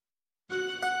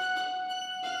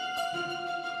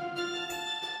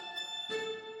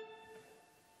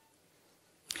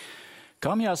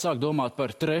Kam jāsāk domāt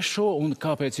par trešo un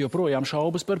kāpēc joprojām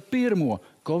šaubas par pirmo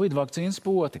Covid vakcīnas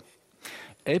poti?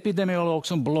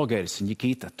 Epidemiologs un blogeris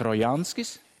Nikita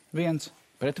Trojanskis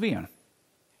 1-1.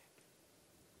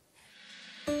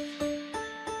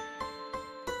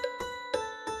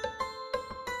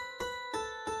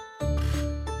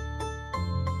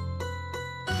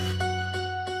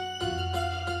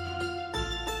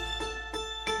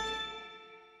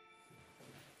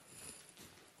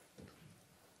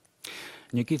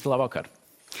 Nikita, labvakar.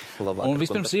 Labvakar. Un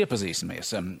vispirms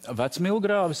iepazīsimies.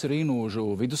 Vecmilgrāvis Rīnūžu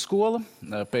vidusskola,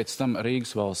 pēc tam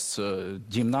Rīgas valsts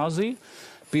ģimnāzija,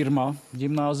 pirmā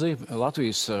ģimnāzija,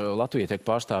 Latvija tiek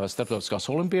pārstāvēta starptautiskās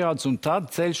olimpiādas, un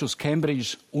tad ceļš uz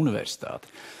Kembridžas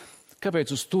universitāti.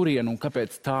 Kāpēc uz turienu un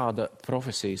kāpēc tāda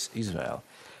profesijas izvēle?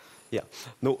 Jā,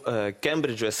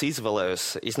 Kembridžu es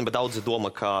izvēlējos. Īstenībā daudzi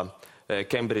domā, ka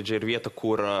Kembridža ir vieta,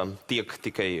 kur tiek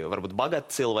tikai varbūt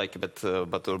bagāti cilvēki, bet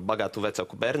bagātu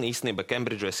vecāku bērni. Īstenībā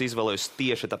Kembridžu es izvēlējos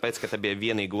tieši tāpēc, ka tā bija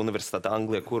vienīga universitāte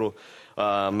Anglijā, kuru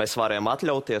mēs varējām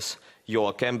atļauties, jo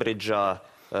Kembridžā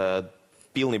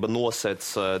pilnībā nosēdz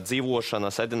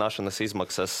dzīvošanas, ēdināšanas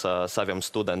izmaksas saviem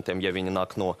studentiem, ja viņi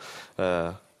nāk no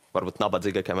varbūt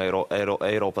nabadzīgākajām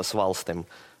Eiropas valstīm.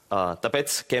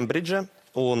 Tāpēc Kembridža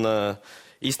un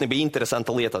īstenībā interesanta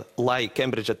lieta, lai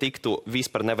Kembridža tiktu,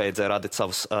 vispār nevajadzēja radīt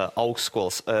savus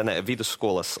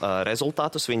vidusskolas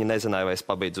rezultātus. Viņi nezināja, vai es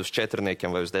pabeidzu uz 4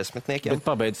 vai uz 10. Bet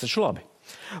pabeidz taču labi.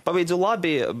 Pabeidzu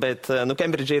labi, bet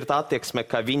Kembridža ir tā attieksme,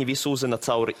 ka viņi visu uzzina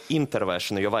cauri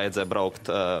intervēšanu, jo vajadzēja braukt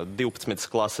 12.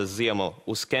 klases ziemu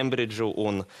uz Kembridžu,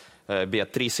 un bija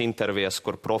 3 intervijas,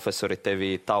 kur profesori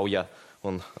tevi tauja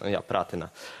un prātina.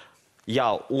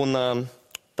 Jā, un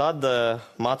tad,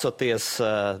 mācoties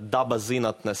dabas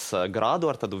zinātnes grādu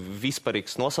ar tādu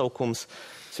vispārīgs nosaukums,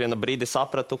 es vienā brīdī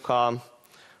sapratu, ka,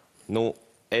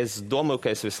 es domāju, ka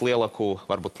es vislielāku,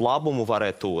 varbūt, labumu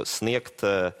varētu sniegt,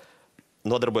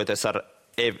 nodarbojoties ar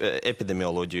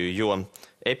epidemioloģiju, jo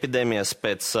epidēmijas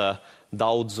pēc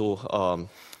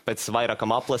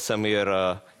vairākam aplesam ir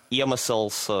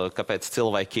iemesls, kāpēc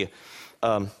cilvēki,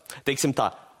 teiksim tā,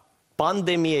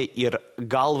 pandēmija ir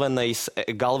galvenais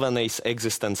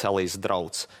eksistenciālais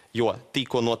drauds, jo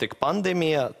tikko notika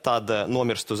pandēmija, tad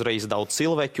nomirst uzreiz daudz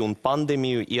cilvēki, un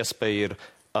pandēmiju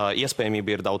iespējamība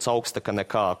ir daudz augstāka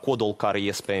nekā kodolkara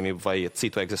iespējamība vai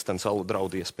citu eksistenciālu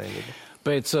draudu iespējamība.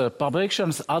 Pēc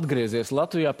pabeigšanas atgriezies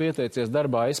Latvijā, pieteicies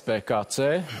darbā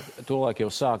SPKC, tolaik jau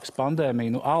sākas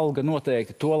pandēmija, alga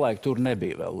noteikti tolaik tur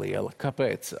nebija vēl liela.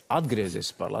 Kāpēc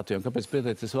atgriezies par Latviju un kāpēc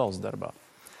pieteicies valsts darbā?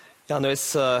 Jā,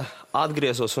 es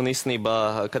atgriezos, un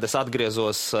īstenībā, kad es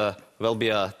atgriezos,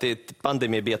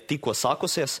 pandēmija bija tikko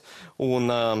sākusies, un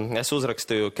es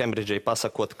uzrakstīju Kembridžai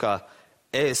pasakot, ka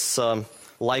es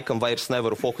laikam vairs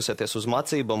nevaru fokusēties uz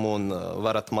mācībām, un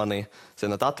varat mani,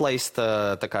 atlaist,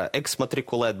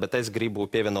 eksmatrikulēt, bet es gribu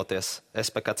pievienoties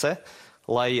SPKC,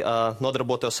 lai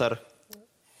nodarbotos ar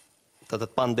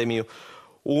pandēmiju.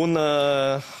 Un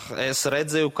es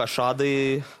redzēju, ka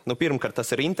šādi, pirmkārt,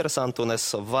 tas ir interesanti, un es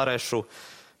varēšu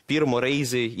pirmo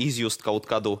reizi izjust kaut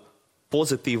kādu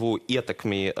pozitīvu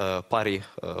ietekmi pāri,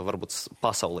 varbūt,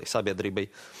 pasaulē, sabiedrībai.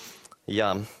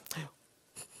 Jā.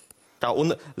 Tā,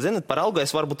 un, par algu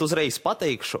es varbūt uzreiz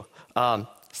pateikšu.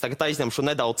 Es tagad aizņemšu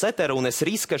nedaudz eteru, un es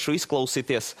riskēšu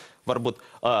izklausīties, varbūt,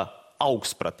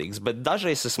 augstpratīgs, bet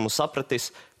dažreiz esmu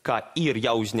sapratis, ka ir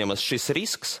jāuzņemas šis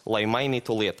risks, lai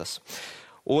mainītu lietas.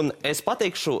 Un es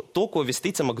pateikšu to, ko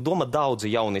visticamāk domā daudzi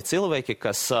jauni cilvēki,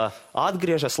 kas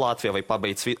atgriežas Latvijā vai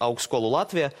pabeidz augstskolu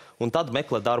Latvijā un tad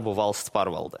meklē darbu valsts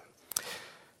pārvaldē.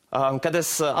 Kad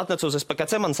es atnācu uz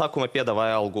SPKC, man sākumā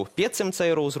piedāvāja algu 500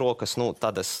 eiro uz rokas,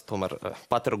 tad es tomēr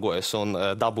patirgojos un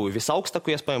dabūju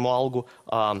visaugstāko iespējamo algu,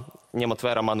 ņemot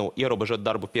vērā manu ierobežotu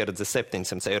darbu pieredzi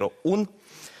 700 eiro. Un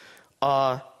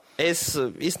es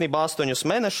īstenībā 8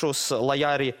 mēnešus, lai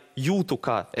arī jūtu,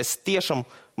 ka es tiešām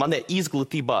mana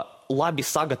izglītība labi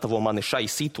sagatavo mani šai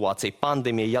situācijai,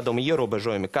 pandēmijai, jādomā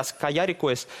ierobežojumi, kā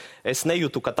jārīkojas, es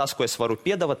nejūtu, ka tas, ko es varu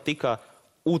piedāvāt, tika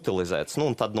utilizēts.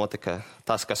 Un tad notika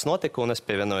tas, kas notika, un es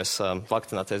pievienojos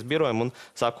vakcinācijas birojam un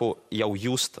sāku jau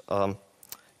just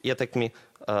ietekmi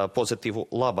pozitīvu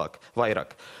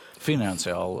vairāk.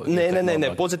 Finansiāli?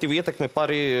 Nē, pozitīvu ietekmi par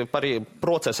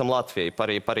procesam Latvijai, par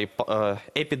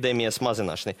epidēmijas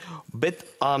mazināšanai. Bet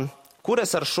kur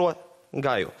es ar šo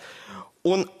gāju?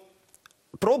 Un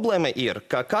problēma ir,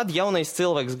 ka kad jaunais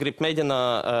cilvēks grib mēģina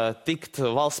tikt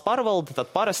valsts pārvalde, tad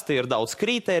parasti ir daudz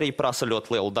kritēriju, prasa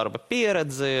ļoti lielu darba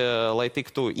pieredzi, lai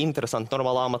tiktu interesanti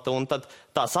normāla amata, un tad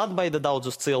tās atbaida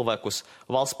daudzus cilvēkus.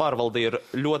 Valsts pārvalde ir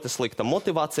ļoti slikta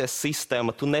motivācijas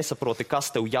sistēma, tu nesaproti, kas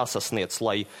tev jāsasniedz,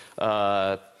 lai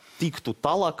tiktu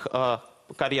tālāk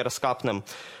karjeras kāpnēm.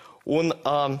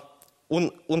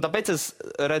 Un tāpēc es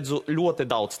redzu ļoti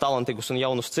daudz talantīgus un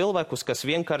jaunus cilvēkus, kas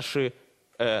vienkārši,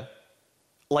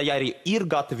 lai arī ir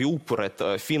gatavi upurēt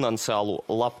finansiālu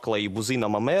labklājību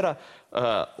zināmā mērā,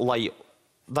 lai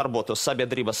darbotos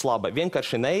sabiedrības labi,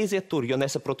 vienkārši neiziet tur, jo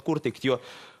nesaprot, kur tikt, jo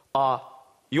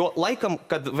laikam,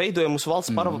 kad veidojam mūsu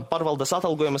valsts pārvaldes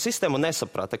atalgojuma sistēmu,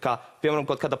 nesaprata, kā, piemēram,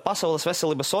 kaut kāda Pasaules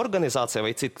veselības organizācija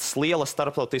vai citas lielas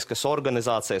starptautiskas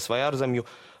organizācijas vai ārzemju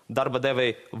darba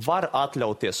devēji var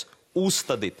atļauties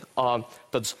uzstādīt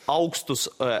tādus augstus,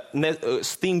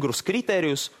 stingrus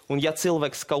kritērijus, un ja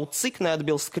cilvēks kaut cik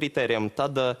neatbilst kritērijiem,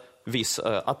 tad viss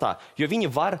tā. Jo viņi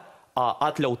var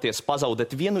atļauties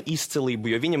pazaudēt vienu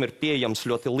izcilību, jo viņam ir pieejams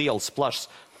ļoti liels, plašs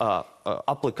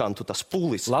aplikantu tas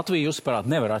pūlis. Latvija, jūsuprāt,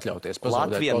 nevar atļauties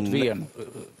pazaudēt kaut vienu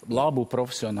labu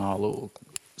profesionālu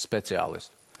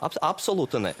speciālistu?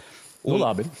 Absolūti ne. Nu,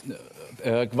 labi.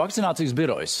 Vakcinācijas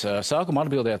birojas. Sākumā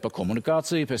atbildējāt par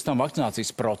komunikāciju, pēc tam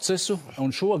vakcinācijas procesu,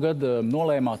 un šogad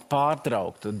nolēmāt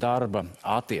pārtraukt darba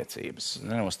attiecības.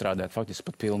 Nenostrādāt faktiski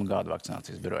pat pilnu gadu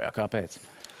vakcinācijas birojā. Kāpēc?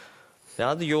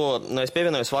 Jā, jo es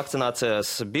pievienojos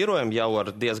vakcinācijas birojam jau ar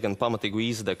diezgan pamatīgu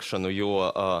izdegšanu, jo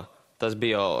tā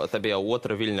bija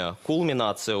otra viļņa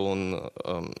kulminācija, un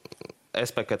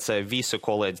SPKC visu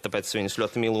kolēģi, tāpēc viņus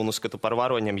ļoti mīlu un uzskatu par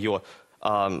varoņiem, jo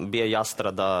bija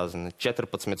jāstrādā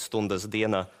 14 stundas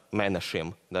dienā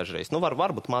mēnešiem dažreiz. Nu,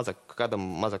 varbūt mazāk,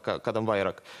 kādam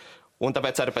vairāk. Un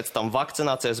tāpēc arī pēc tam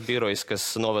vakcinācijas birojas, kas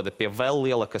noveda pie vēl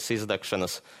lielākas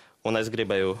izdegšanas, un es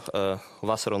gribēju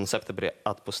vasaru un septembrī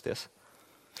atpusties.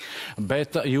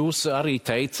 Bet jūs arī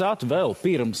teicāt vēl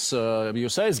pirms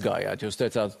jūs aizgājāt, jūs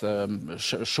teicāt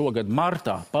šogad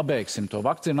martā pabeigsim to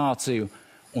vakcināciju,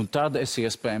 un tad es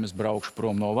iespējams braukšu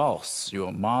prom no valsts, jo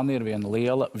man ir viena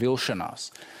liela vilšanās.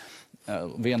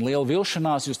 Viena liela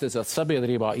vilšanās, jūs teicāt,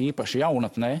 sabiedrībā īpaši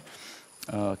jaunatnē.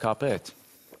 Kāpēc?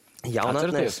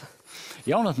 Jaunatnēs?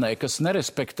 Jaunatnē, kas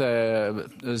nerespektē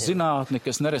zinātni,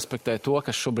 kas nerespektē to,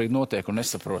 kas šobrīd notiek un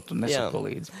nesaprot un nesako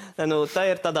līdzi. Nu, tā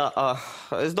ir tādā,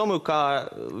 es domāju, ka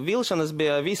vilšanas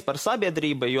bija vispār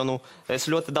sabiedrība, jo es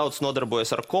ļoti daudz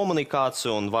nodarbojos ar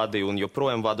komunikāciju un vadīju un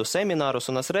joprojām vadu seminārus,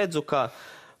 un es redzu, ka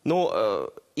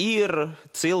ir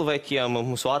cilvēkiem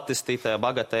mūsu attīstītajā,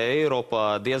 bagatajā Eiropā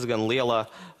diezgan liela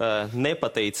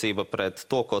nepateicība pret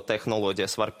to, ko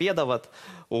tehnoloģijas var piedāvāt.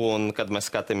 Un, kad mēs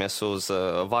skatāmies uz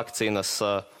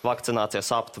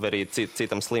vakcinācijas aptveri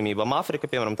citam slimībām Afrikā,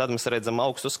 piemēram, tad mēs redzam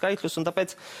augstus skaitļus, un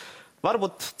tāpēc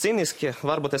varbūt cīniski,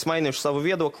 varbūt es mainīšu savu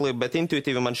viedokli, bet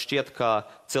intuitīvi man šķiet, ka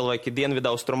cilvēki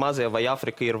Dienvidaustrum-Azijā vai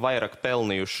Afrikā ir vairāk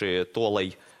pelnījuši to,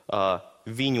 lai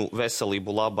viņu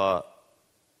veselību labā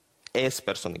es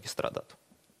personīgi strādātu.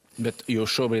 Bet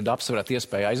jūs šobrīd apsverat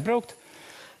iespēju aizbraukt?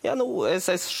 Jā,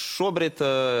 es šobrīd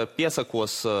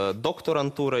piesakos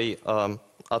doktorantūrai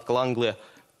atkal Anglijā,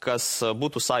 kas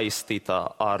būtu saistīta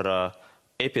ar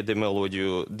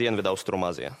epidemioloģiju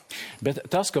Dienvidaustrum-Azijā. Bet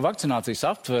tas, ka vakcinācijas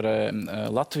aptvere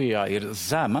Latvijā ir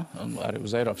zema, arī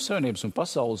uz Eiropas Savienības un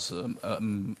pasaules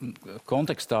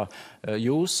kontekstā,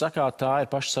 jūs sakāt, tā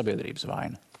ir paša sabiedrības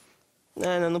vaina?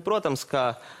 Nē, protams,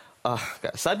 ka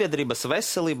sabiedrības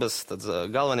veselības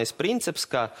galvenais princips,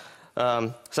 ka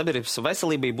sabiedrības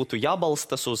veselībai būtu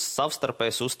jābalstas uz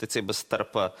savstarpējas uzticības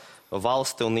starp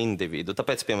valsti un individu.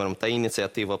 Tāpēc, piemēram, tā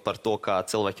iniciatīva par to, ka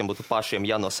cilvēkiem būtu pašiem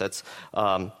jānosēc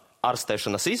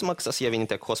ārstēšanas izmaksas, ja viņi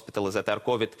tiek hospitalizēti ar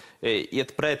Covid,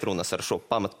 iet pretrunas ar šo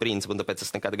pamatprincipu, un tāpēc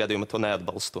es nekādā gadījumā to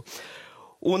neatbalstu.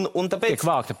 Un tāpēc... Tiek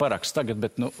vākta paraksts tagad,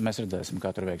 bet mēs redzēsim, kā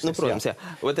tur veiksies. Protams, jā.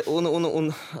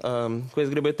 Ko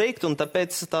es gribēju teikt, un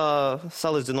tāpēc tā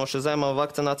salīdzinoši zemā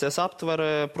vakcinācijas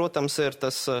aptvere, protams, ir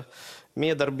tas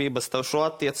miedarbības šo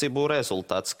attiecību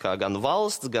rezultāts, kā gan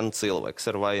valsts, gan cilvēks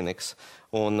ir vainīgs.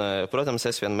 Un, protams,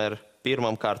 es vienmēr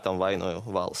pirmām kārtām vainoju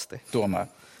valsti. Tomēr.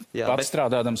 Jā, pats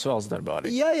strādādams valsts darbā arī.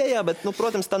 Jā, bet,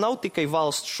 protams, tā nav tikai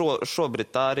valsts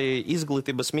šobrīd, tā arī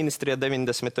izglītības ministrija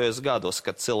 90. gados,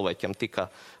 kad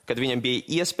viņam bija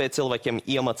iespēja cilvēkiem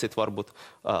iemācīt varbūt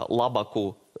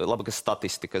labākas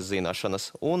statistikas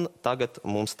zināšanas, un tagad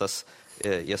mums tas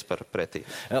ies par pretī.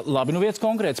 Labi, viens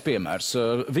konkrēts piemērs.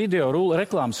 Video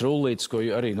reklāmas rullītes, ko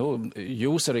arī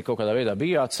jūs arī kaut kādā veidā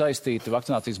bijāt saistīti,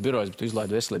 vakcinācijas birojas, bet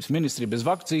izlaida veselības ministrija, bez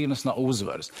vakcīnas nav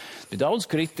uzvaras. Bija daudz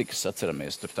kritikas,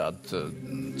 atceramies, tur tādu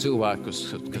cilvēkus,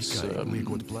 kas,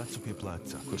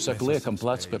 kur saka, liekam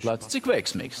plecu pie pleca. Cik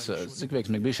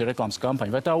veiksmīgi bija šī reklāmas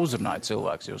kampaņa? Vai tā uzrunāja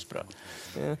cilvēks, jūsuprāt?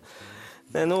 Jā.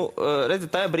 Redziet,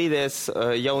 tajā brīdī es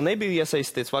jau nebiju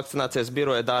iesaistīts vakcinācijas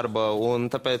biroja darba, un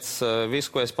tāpēc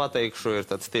visu, ko es pateikšu, ir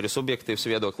tāds tīri subjektīvs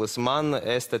viedoklis. Man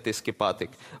estetiski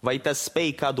patīk. Vai tas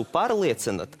spēj kādu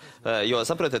pārliecināt? Jo,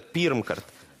 saprotat, pirmkārt,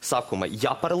 sākuma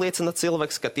jāpārliecina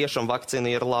cilvēks, ka tiešām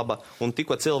vakcīna ir laba, un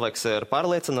tikko cilvēks ir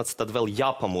pārliecināts, tad vēl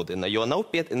jāpamudina, jo nav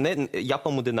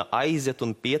jāpamudina aiziet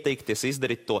un pieteikties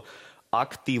izdarīt to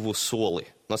aktīvu soli.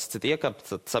 Nosacīt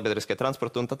iekāpt sabiedriskai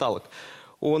transportu un tā tālāk.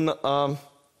 Un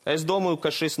es domāju,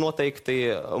 ka šis noteikti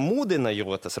mudina,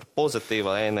 jo tas ir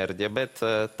pozitīva enerģija, bet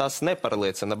tas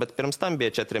nepārliecina. Bet pirms tam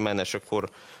bija 4 mēneši, kur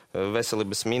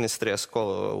veselības ministrijas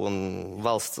un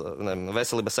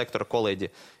veselības sektora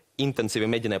kolēģi intensīvi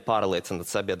mēģināja pārliecināt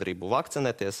sabiedrību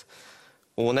vakcinēties.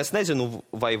 Un es nezinu,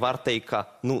 vai var teikt, ka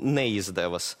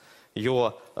neizdevas,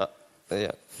 jo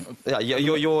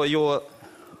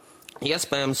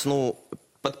iespējams,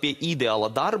 pat pie ideāla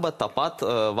darba, tāpat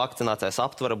vakcinācijas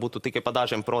aptvara būtu tikai pa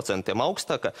dažiem procentiem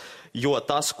augstāka, jo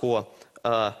tas, ko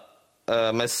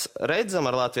mēs redzam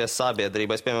ar Latvijas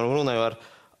sabiedrību, es, piemēram, runāju ar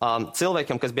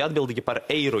cilvēkiem, kas bija atbildīgi par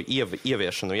eiro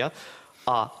ieviešanu,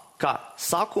 ka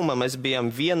sākumā mēs bijām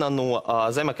viena no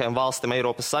zemākajām valstīm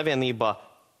Eiropas Savienībā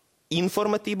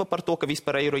informatīva par to, ka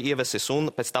vispār eiro ievesis,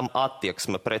 un pēc tam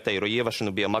attieksme pret eiro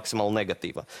ieviešanu bija maksimāli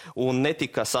negatīva. Un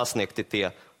netika sasniegti tie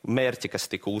mērķi, kas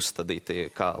tika uzstādīti,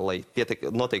 lai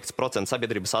noteikts procents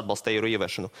sabiedrības atbalsta eiro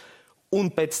ieviešanu. Un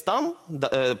pēc tam,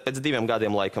 pēc 2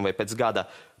 gadiem laikam vai pēc gada,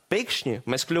 pēkšņi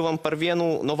mēs kļuvam par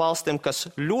vienu no valstīm, kas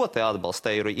ļoti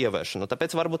atbalsta eiro ieviešanu.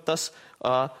 Tāpēc varbūt tas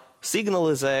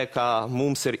signalizē, ka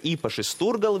mums ir īpaši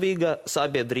sturgalvīga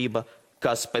sabiedrība,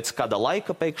 kas pēc kāda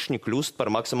laika pēkšņi kļūst par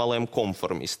maksimāliem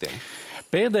konformistiem.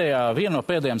 Viena no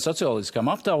pēdējām socioloģiskām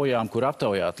aptaujām, kur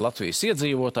aptaujāt Latvijas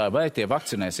iedzīvotāji, vai tie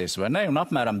vakcinēsies vai ne, un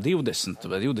apmēram 20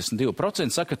 vai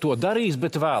 22% saka, to darīs,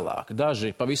 bet vēlāk.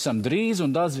 Daži pavisam drīz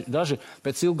un daži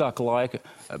pēc ilgāka laika.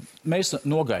 Mēs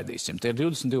nogaidīsim. Tie ir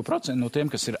 22% no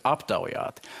tiem, kas ir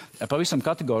aptaujāti. Pavisam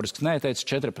kategoriski neteica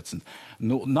 14%.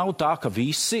 Nav tā, ka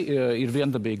visi ir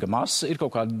viendabīga masa, ir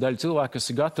kaut kāda daļa cilvēku,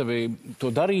 kas ir gatavi to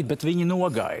darīt, bet viņi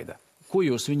nogaida. Ko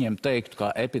jūs viņiem teiktu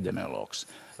kā epidemiologs?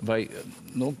 Vai,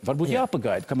 varbūt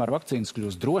jāpagaida, kamēr vakcīnas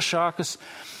kļūst drošākas?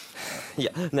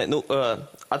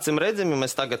 Acīm redzami,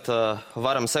 mēs tagad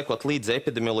varam sekot līdzi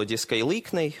epidemioloģiskai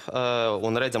līknei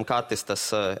un redzam, kā attīstās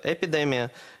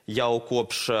epidēmija. Jau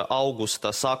kopš augusta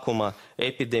sākuma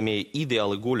epidēmija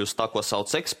ideāli guļ uz tā, ko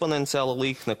sauc eksponenciāla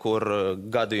līkne, kur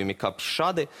gadījumi kāpj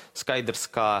šādi. Skaidrs,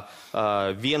 ka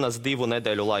 1-2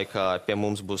 nedēļu laikā pie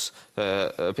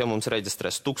mums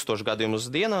reģistrēs 1000 gadījumus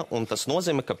dienā, un tas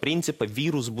nozīmē, ka principā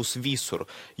vīrus būs visur.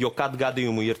 Jo kad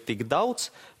gadījumu ir tik daudz,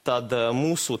 tad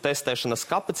mūsu testēšanas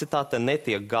kapacitāte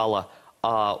netiek gala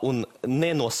un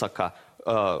nenosaka,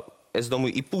 es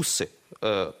domāju, i pusi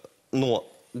no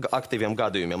aktīviem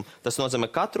gadījumiem. Tas nozīmē,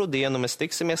 katru dienu mēs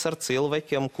tiksimies ar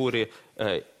cilvēkiem, kuri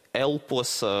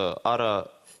elpos ar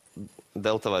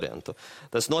delta variantu.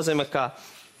 Tas nozīmē, ka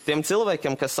tiem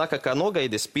cilvēkiem, kas saka, ka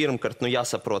nogaidīs, pirmkārt,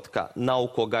 jāsaprot, ka nav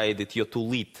ko gaidīt, jo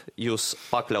tūlīt jūs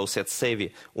pakļausiet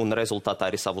sevi un rezultātā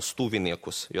arī savus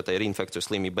tuviniekus, jo tā ir infekciju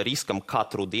slimība riskam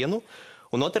katru dienu.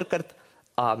 Un otrkārt,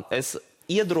 es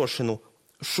iedrošinu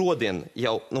šodien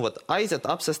jau aiziet,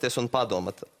 apsēsties un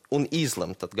padomāt un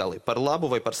izlemt tad galīgi par labu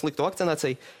vai par sliktu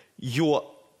vakcināciju, jo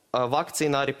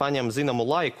vakcīna arī paņem zināmu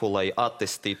laiku, lai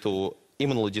attīstītu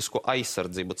imunoloģisku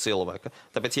aizsardzību cilvēka.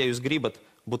 Tāpēc, ja jūs gribat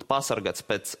būt pasargāts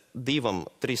pēc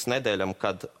 2-3 nedēļām,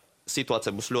 kad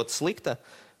situācija būs ļoti slikta,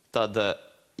 tad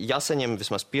jāsaņem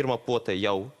vismaz pirmā pote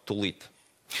jau tūlīt.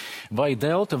 Vai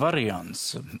delta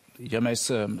variants, ja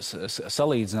mēs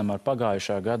salīdzinām ar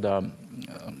pagājušā gadā,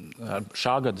 ar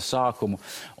šā gada sākumu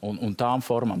un tām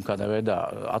formām, kādā veidā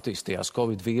attīstījās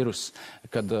Covid vīrus,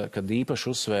 kad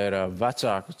īpaši uzsvēra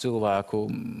vecāku cilvēku,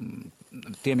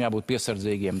 tiem jābūt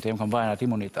piesardzīgiem, tiem, kam vājināta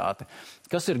imunitāte.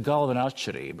 Kas ir galvenā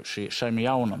atšķirība šim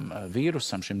jaunam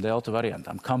vīrusam, šim delta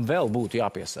variantam? Kam vēl būtu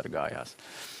jāpiesargājās?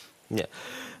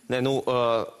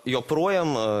 Joprojām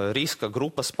riska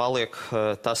grupas paliek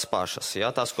tas pašas.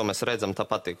 Tas, ko mēs redzam,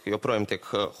 tāpat joprojām tiek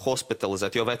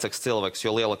hospitalizēti. Jo vecāks cilvēks,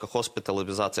 jo lielāka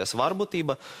hospitalizācijas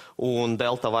varbūtība. Un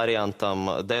delta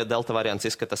variants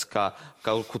izskatās, ka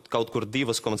kaut kur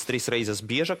 2,3 reizes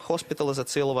biežāk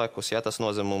hospitalizēt cilvēkus. Tas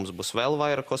nozīmē, mums būs vēl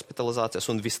vairāk hospitalizācijas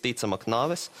un visticamāk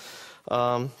nāves.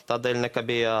 Tādēļ nekā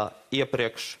bija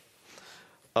iepriekš.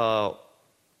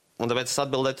 Un tāpēc es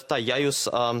atbildētu tā, ja jūs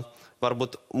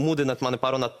varbūt mudināt mani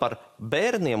parunāt par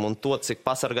bērniem un to, cik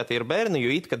pasargāti ir bērni,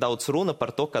 jo it kā daudz runa par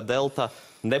to, ka delta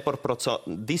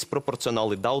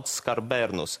disproporcionāli daudz skar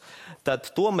bērnus.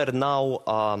 Tad tomēr nav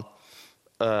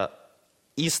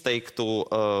izteiktu,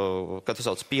 kā tu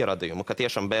sauc, pierādījumu, ka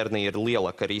tiešām bērni ir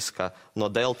lielāka riska no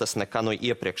deltas nekā no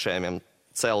iepriekšējiem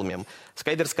celmiem.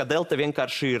 Skaidrs, ka delta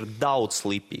vienkārši ir daudz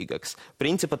slīpīgāks.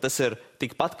 Principā tas ir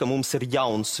tikpat, ka mums ir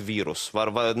jauns vīrus.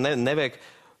 Nevajag,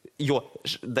 jo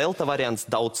delta variants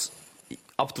daudz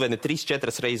aptuveni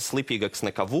 3-4 reizes lipīgāks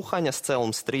nekā Vuhaņas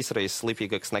celms, 3 reizes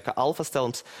lipīgāks nekā Alfas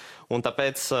celms. Un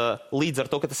tāpēc līdz ar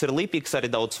to, ka tas ir lipīgs, arī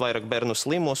daudz vairāk bērnu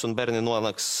slimos un bērni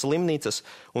nonāks slimnīcas.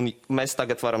 Un mēs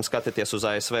tagad varam skatīties uz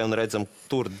ASV un redzam,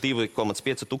 tur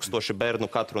 2,5 tūkstoši bērnu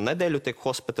katru nedēļu tiek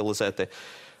hospitalizēti.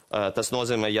 Tas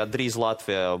nozīmē, ja drīz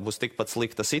Latvijā būs tikpat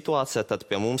slikta situācija, tad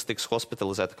pie mums tiks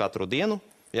hospitalizēti katru dienu.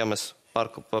 Ja mēs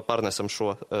pārnesam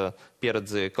šo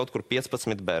pieredzi kaut kur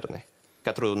 15 bērni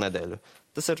katru nedēļu.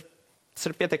 Tas ir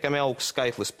pietiekami augsts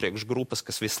skaitlis priekš grupas,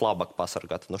 kas vislabāk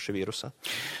pasargāta no šī vīrusa.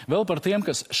 Vēl par tiem,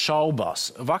 kas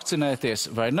šaubās vakcinēties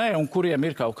vai nē, un kuriem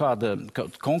ir kaut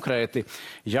konkrēti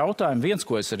jautājumi. Viens,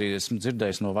 ko es arī esmu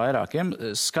dzirdējis no vairākiem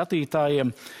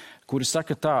skatītājiem, kuri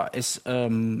saka tā, es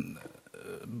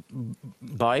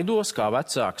baidos kā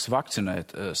vecāks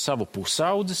vakcinēt savu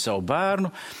pusaudzi, savu bērnu,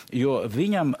 jo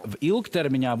viņam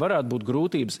ilgtermiņā varētu būt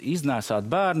grūtības iznēsāt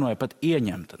bērnu vai pat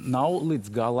ieņemt. Nav līdz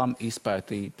galam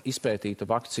izpētīta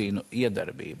vakcīnu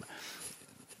iedarbība.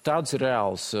 Tāds ir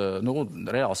reāls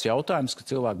jautājums, ka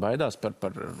cilvēki baidās par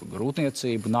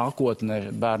grūtniecību, nākotnē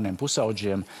bērniem,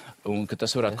 pusaudžiem, un ka tas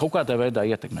varētu kaut kādā veidā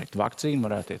ietekmēt. Vakcīnu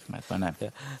varētu ietekmēt, vai ne?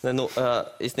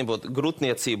 Īstenībā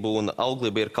grūtniecību un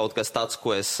auglība ir kaut kas tāds,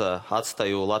 ko es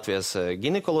atstāju Latvijas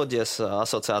ginekoloģijas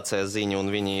asociācijas ziņu,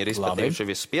 un viņi ir izplatījuši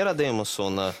visus pierādījumus,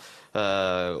 un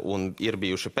ir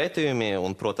bijuši pētījumi,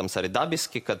 un, protams, arī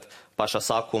dabiski, kad pašā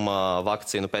sākuma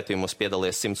vakcīnu pētījumos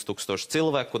piedalījās 100 000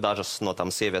 cilvēku, dažas no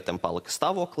tām sievietēm palika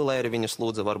stāvokli, lai arī viņus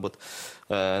lūdza varbūt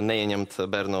neieņemt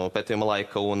bērnu pētījuma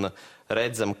laika, un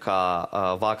redzam, ka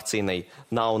vakcīnai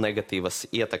nav negatīvas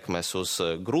ietekmes uz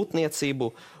grūtniecību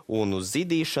un uz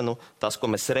zidīšanu. Tas, ko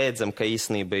mēs redzam, ka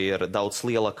īstenībā ir daudz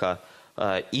lielāka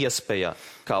iespēja,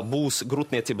 ka būs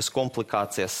grūtniecības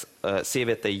komplikācijas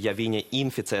sievietei, ja viņa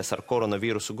inficēs ar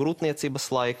koronavīrusu grūtniecības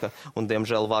laika, un,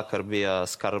 diemžēl, vakar bija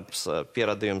skarbs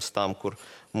pierādījums tam, kur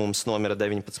mums nomira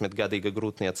 19-gadīga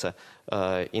grūtniece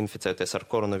inficēties ar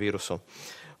koronavīrusu.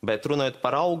 Bet runājot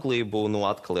par auglību,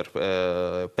 atkal ir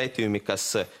pētījumi,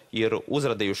 kas ir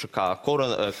uzradījuši, kā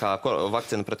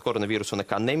vakcīna pret koronavīrusu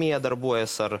nekā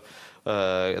nemiedarbojas ar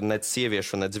nec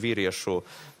sieviešu, nec vīriešu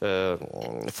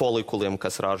folikuliem,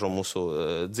 kas ražo mūsu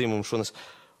dzimumšunas.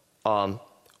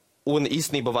 Un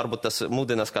īstenībā varbūt tas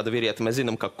mudinās kādu vīrieti. Mēs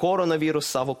zinām, ka koronavīrus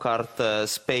savukārt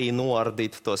spēja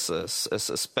noardīt tos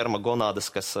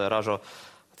spermagonādas, kas ražo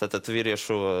tātad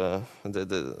vīriešu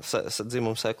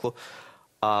dzimumseklu.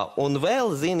 Un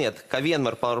vēl, ziniet, ka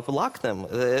vienmēr par laknēm,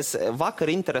 es vakar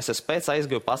intereses pēc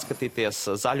aizgāju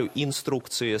paskatīties zaļu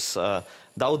instrukcijas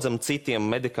daudzam citiem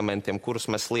medikamentiem, kurus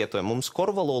mēs lietojam. Mums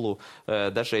korvalolu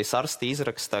dažreiz ārsti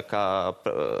izraksta kā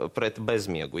pret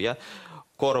bezmiegu, ja?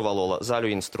 Korvalola zaļu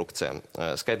instrukcijām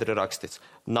skaidri rakstīts.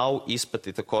 Nav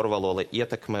izplatīta korvalola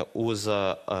ietekme uz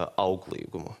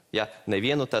auglīgumu. Ja?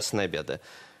 Nevienu tas nebiedē.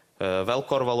 Vēl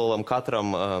korvalolam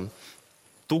katram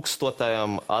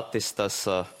 1000 attīstas,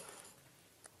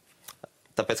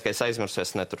 tāpēc, ka es aizmirsu,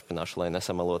 es neturpināšu, lai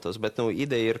nesamalotos. Bet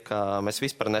ideja ir, ka mēs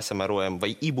vispār nesamērojam vai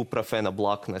ibuprofēna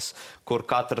blaknes, kur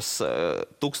katrs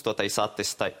 1000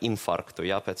 attīsta infarktu,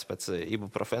 jā, pēc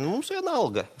ibuprofēna. Mums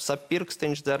vienalga, sap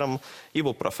pirkstiņš dzeram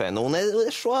ibuprofēnu. Un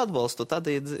es šo atbalstu, tad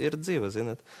ir dzīve,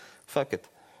 zināt. Fuck it.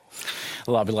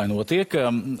 Labi, lai notiek.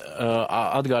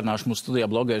 Atgādināšu mūsu studijā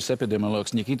blogeris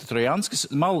epidemiologs Nikita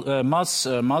Trojanskis.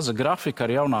 Maza grafika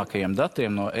ar jaunākajiem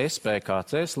datiem no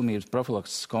SPKC, Slimības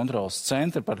profilakses kontrolas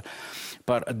centra,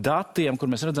 par datiem,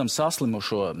 kur mēs redzam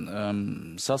saslimušo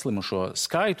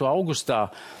skaitu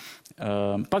augustā.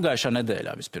 Pagājušā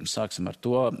nedēļā vispirms sāksim ar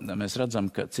to. Mēs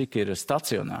redzam, ka cik ir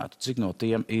stacionētu, cik no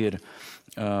tiem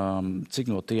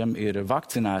ir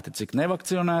vakcinēti, cik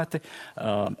nevakcinēti.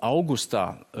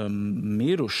 Augustā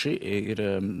miruši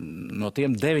ir no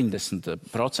tiem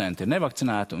 90% ir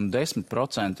nevakcinēti un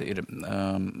 10% ir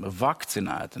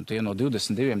vakcinēti. Un tie no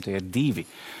 22 tie ir 2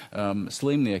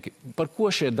 slimnieki. Par ko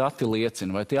šie dati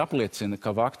liecina? Vai tie apliecina,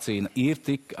 ka vakcīna ir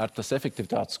tik ar tas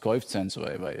efektivitātes koeficients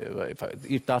vai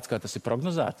ir tāds, kā tas ir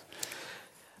prognozēts?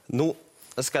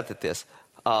 Skatieties.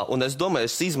 Un es domāju,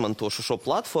 es izmantošu šo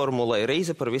platformu, lai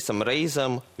reize par visam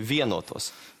reizēm vienotos.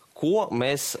 Ko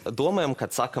mēs domājam, kad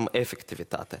sakam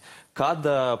efektivitāte? Kad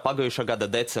pagājušā gada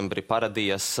decembrī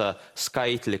parādījās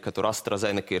skaitļi, ka tur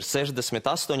AstraZeneca ir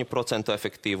 68%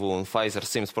 efektīvu un Pfizer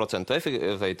 100%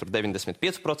 vai tur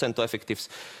 95% efektīvs,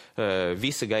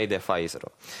 visi gaidīja Pfizeru.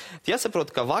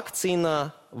 Jāsaprot, ka vakcīna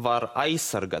var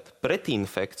aizsargāt pret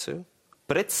infekciju,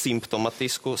 pret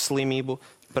simptomatisku slimību,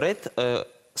 pret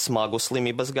smagu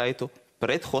slimības gaitu,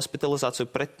 pret hospitalizāciju,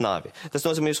 pret nāvi. Tas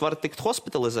nozīmē, jūs varat tikt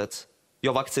hospitalizēts,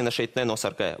 jo vakcīna šeit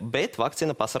nenosargāja, bet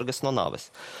vakcīna pasargās no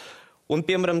nāves. Un,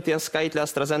 piemēram, tie skaitļi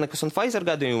AstraZenekas un Pfizer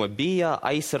gadījuma bija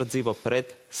aizsardzība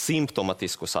pret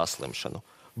simptomatisku saslimšanu.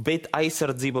 Bet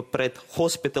aizsardzība pret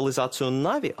hospitalizāciju un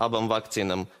navi abam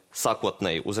vakcīnam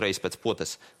sākotnēji uzreiz pēc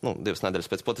potes, 2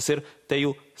 nedēļas pēc potes, ir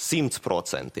teju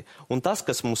 100%. Un tas,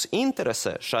 kas mums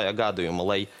interesē šajā gadījumā,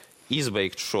 lai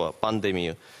izbeigtu šo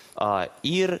pandēmiju,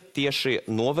 ir tieši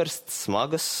novērst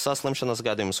smagas saslimšanas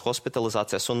gadījumus,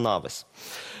 hospitalizācijas un naves.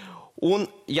 Un,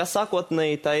 ja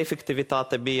sākotnēji tā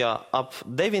efektivitāte bija ap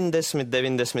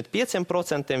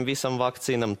 90–95% visam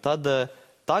vakcīnam, tad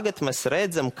tagad mēs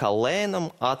redzam, ka lēnam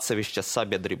atsevišķas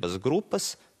sabiedrības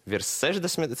grupas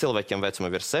cilvēkiem vecumā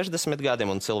virs 60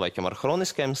 gadiem un cilvēkiem ar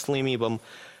hroniskajām slimībām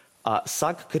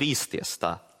sāk krīsties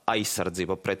tā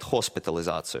aizsardzība pret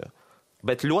hospitalizāciju.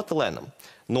 Bet ļoti lēnam.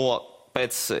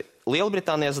 Pēc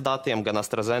Lielbritānijas datiem gan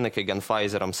AstraZeneca, gan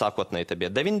Pfizeram sākotnēji te bija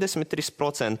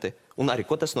 93%. Un arī,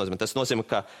 ko tas nozīmē? Tas nozīmē,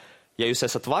 ka, ja jūs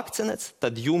esat vakcinēts,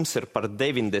 tad jums ir par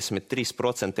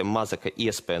 93% mazāka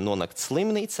iespēja nonākt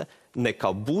slimnīca, nekā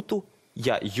būtu,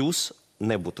 ja jūs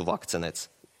nebūtu vakcinēts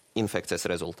infekcijas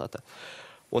rezultātā.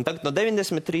 Un tagad no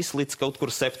 93 līdz kaut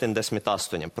kur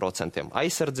 78%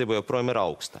 aizsardzība joprojām ir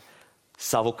augsta.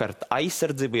 Savukārt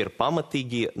aizsardzība ir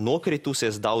pamatīgi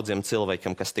nokritusies daudziem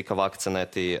cilvēkiem, kas tika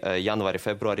vakcinēti janvāri,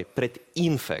 februāri pret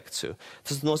infekciju.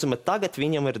 Tas nozīmē, tagad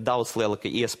viņam ir daudz lielāka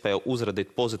iespēja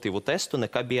uzrādīt pozitīvu testu,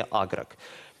 nekā bija agrāk.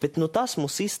 Bet tas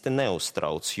mūs īsti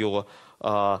neuztrauc, jo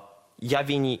ja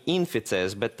viņi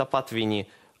inficēs, bet tāpat viņi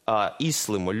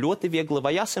izslimo ļoti viegli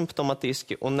vai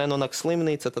asimptomatiski un nenonāk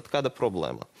slimnīca, tad kāda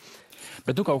problēma?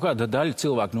 Bet kaut kāda daļa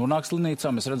cilvēku nonāk slimnīcā,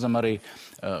 mēs redzam arī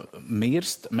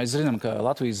mirst. Mēs zinām, ka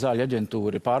Latvijas zāļu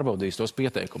aģentūra ir pārbaudījusi tos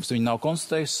pieteikumus. Viņi nav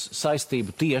konstatējusi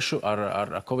saistību tiešu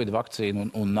ar Covid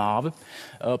vakcīnu un nāvi.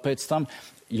 Pēc tam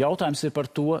jautājums ir par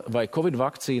to, vai Covid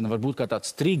vakcīna var būt kā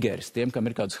tāds trigeris tiem, kam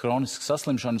ir kādas hroniskas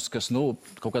saslimšanas, kas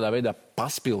kaut kādā veidā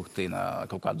paspilgtina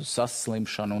kaut kādu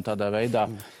saslimšanu un tādā veidā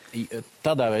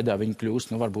viņi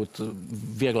kļūst, varbūt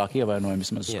vieglāk ievainojami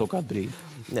vismaz uz kaut kādu brīdi.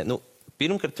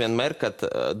 Pirmkārt, vienmēr, kad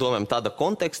domājam tāda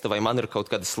konteksta, vai man ir kaut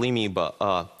kāda slimība,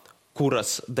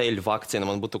 kuras dēļ vakcīna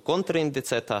man būtu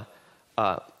kontraindicēta,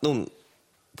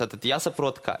 tad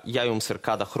jāsaprot, ka ja jums ir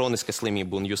kāda hroniska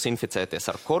slimība un jūs inficēties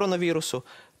ar koronavīrusu,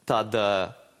 tad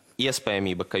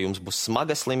iespējamība, ka jums būs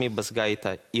smaga slimības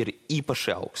gaita, ir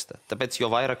īpaši augsta. Tāpēc, jo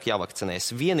vairāk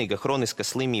jāvakcinējas, vienīga hroniska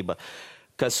slimība,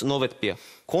 kas noved pie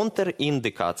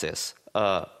kontraindikācijas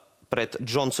pret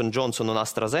Johnson & Johnson un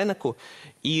AstraZeneku,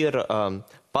 ir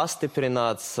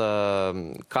pastiprināta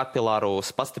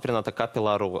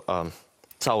kapilāru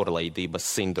caurlaidības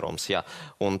sindroms. Jā.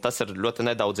 Un tas ir ļoti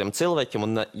nedaudziem cilvēkiem,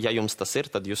 un ja jums tas ir,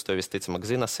 tad jūs to visticamāk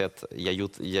zināsiet, ja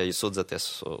jūs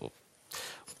sūdzaties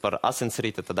par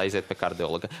asinsrīti, tad aiziet pie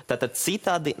kardiologa. Tātad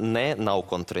citādi nav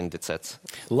kontraindicēts.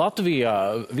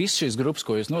 Latvijā viss šīs grupas,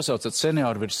 ko jūs nosaucat,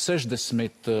 seniori virs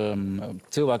 60,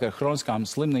 cilvēki ar hroniskām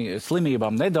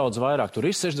slimībām nedaudz vairāk, tur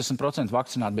ir 60%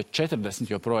 vakcinēti, bet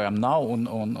 40% joprojām nav,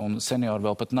 un seniori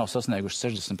vēl pat nav sasnieguši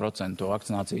 60%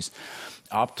 vakcinācijas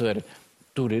aptveri.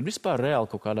 Tur ir vispār reāli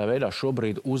kaut kādā veidā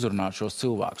šobrīd uzrunāt šos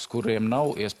cilvēkus, kuriem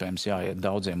nav iespējams jāiet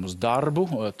daudziem uz darbu,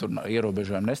 tur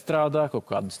ierobežojumi nestrādā, kaut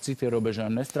kādas citi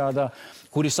ierobežojumi nestrādā,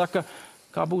 kuri saka,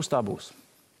 kā būs, tā būs.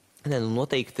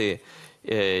 Noteikti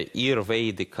ir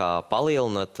veidi, kā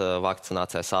palielināt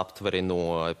vakcinācijas aptveri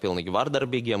no pilnīgi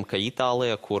vardarbīgiem, kā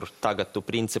Itālija, kur tagad tu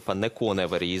principā neko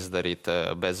nevari izdarīt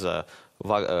bez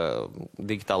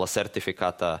digitāla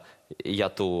certifikāta,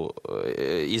 ja tu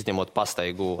izņemot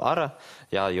pastaigu ārā,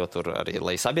 jo tur arī,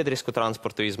 lai sabiedrisku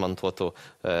transportu izmantotu,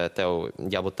 tev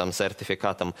jābūt tam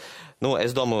certifikātam.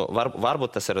 Es domāju,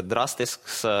 varbūt tas ir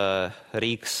drastisks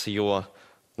rīks, jo...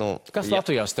 Kas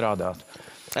Latvijā strādātu?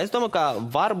 Es domāju, ka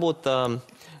varbūt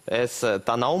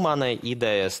tā nav mana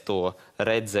ideja, es to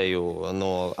redzēju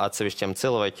no atsevišķiem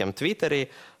cilvēkiem Twitterī,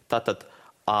 tātad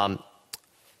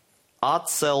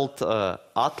atcelt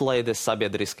atlaides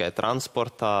sabiedriskajā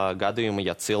transportā gadījumu,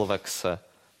 ja cilvēks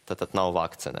tad nav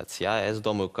vakcinēts. Es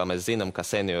domāju, ka mēs zinām, ka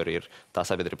seniori ir tā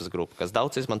sabiedrības grupa, kas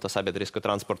daudz izmanto sabiedrisku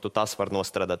transportu, tas var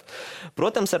nostrādāt.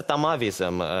 Protams, ar tām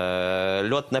avīzēm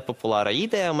ļoti nepopulāra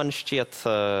ideja man šķiet,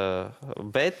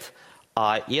 bet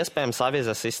iespējams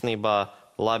avīzes īstenībā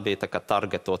labi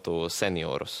targetotu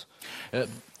seniorus.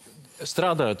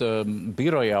 Strādājot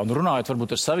birojā un runājot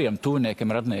varbūt ar saviem tuviniekiem,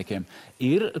 radniekiem,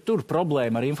 ir tur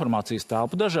problēma ar informācijas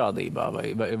telpu dažādībā?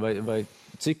 Vai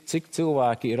cik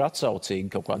cilvēki ir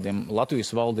atsaucīgi kaut kādiem Latvijas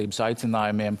valdības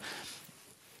aicinājumiem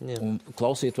un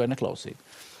klausīt vai neklausīt?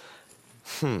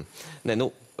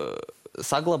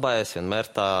 Saglabājas vienmēr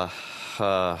tā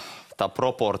tā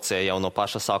proporcija jau no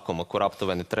paša sākuma, kur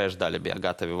aptuveni trešdaļa bija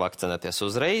gatavi vakcinēties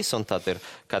uzreiz, un tad ir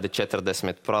kādi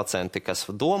 40%, kas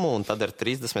domā, un tad ir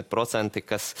 30%,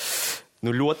 kas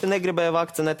ļoti negribēja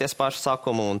vakcinēties paša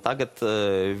sākuma, un tagad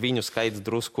viņu skaits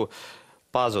drusku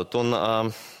pazud. Un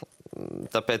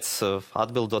tāpēc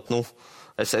atbildot,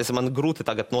 man grūti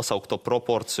tagad nosaukt to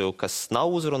proporciju, kas nav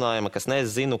uzrunājama, kas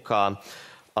nezinu, kā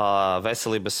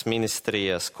Veselības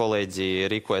ministrijas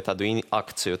kolēģi rīkoja tādu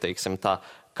akciju, teiksim tā,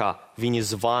 ka viņi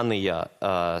zvanīja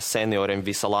senioriem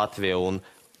visa Latvija un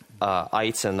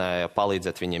aicināja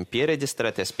palīdzēt viņiem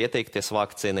piereģistrēties, pieteikties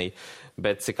vakcīnai,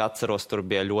 bet, cik atceros, tur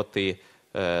bija ļoti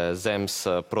zems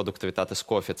produktivitātes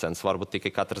koeficients, varbūt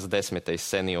tikai katrs 10.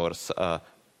 seniors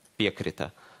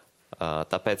piekrita.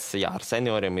 Tāpēc, ar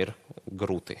senioriem ir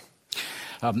grūti.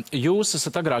 Jūs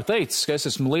esat agrāk teicis, ka es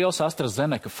esmu liels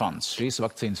AstraZeneca fans, šīs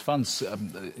vakcīnas fans.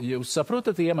 Jūs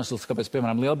saprotat iemeslus, kāpēc,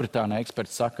 piemēram, Lielbritānija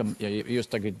eksperti saka, ja jūs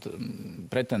tagad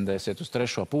pretendēsiet uz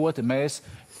 3. poti, mēs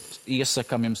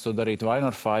iesakam jums to darīt vai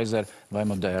no Pfizer vai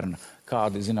Moderna.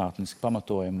 Kādi zinātniski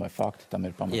pamatojumi vai fakti tam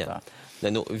ir pamatā?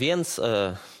 Viens,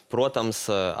 protams,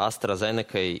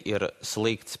 AstraZeneca ir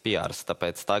slikts PRs,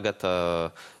 tāpēc tagad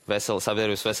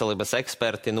sabiedrības veselības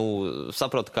eksperti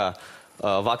saprot, ka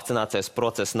vakcinācijas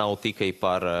process nav tikai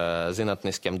par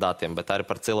zinātniskiem datiem, bet arī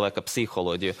par cilvēka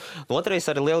psiholoģiju. Otrais,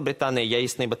 arī Lielbritānija, ja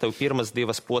īstenībā tev pirmas 2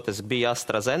 potes bija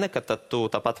AstraZeneca, tad tu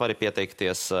tāpat vari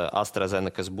pieteikties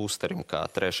AstraZenecas boosterim kā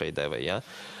 3. devai, ja?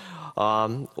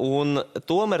 Un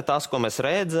tomēr tas, ko mēs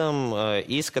redzam,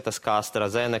 izskatās, ka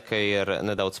AstraZeneca ir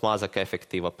nedaudz mazāk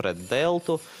efektīva pret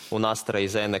deltu, un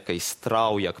AstraZeneca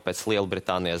straujāk pēc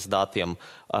Lielbritānijas datiem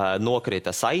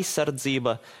nokrītas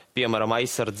aizsardzība, piemēram,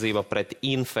 aizsardzība pret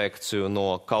infekciju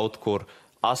no kaut kur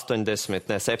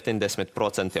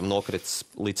 70% nokrits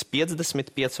līdz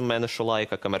 55 mēnešu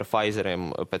laika, kamēr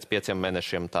Pfizeriem pēc 5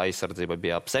 mēnešiem tā aizsardzība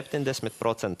bija ap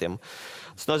 70%.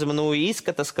 Tas nozīmē,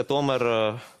 izskatās, ka tomēr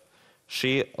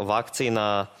šī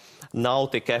vakcīna nav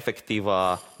tik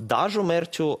efektīva dažu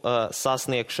mērķu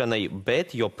sasniegšanai,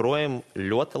 bet joprojām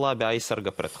ļoti labi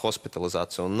aizsarga pret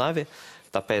hospitalizāciju un navi.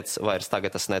 Tāpēc vairs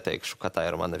tagad es neteikšu, ka tā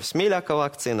ir mana vismīļākā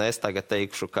vakcīna. Es tagad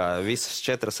teikšu, ka visas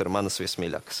 4 ir manas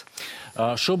vismīļākas.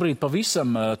 Šobrīd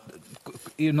pavisam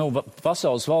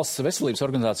Pasaules valsts veselības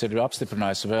organizācija ir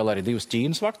apstiprinājusi vēl arī 2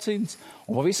 Ķīnas vakcīnas,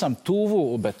 un pavisam tuvu,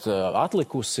 bet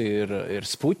atlikusi ir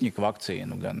Sputņika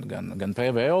vakcīna, gan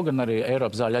PVO, gan arī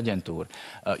Eiropas zāļu aģentūra.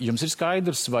 Jums ir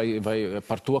skaidrs, vai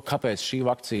par to, kāpēc šī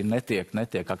vakcīna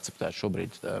netiek akceptēta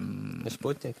šobrīd?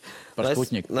 Par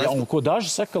Sputņiku. Un ko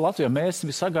daži saka, Latvijā mēs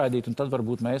sagaidītu, un tad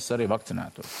varbūt mēs arī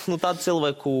vakcinētu. Tādu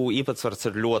cilvēku īpatsvars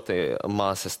ir ļoti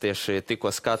maz. Es tieši tikko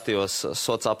skatījos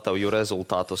sociālaptauju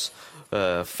rezultātus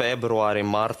februārī,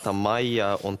 marta,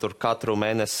 maijā, un tur katru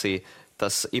mēnesi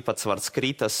tas īpatsvars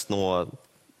kritas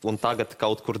un tagad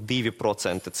kaut kur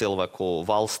 2% cilvēku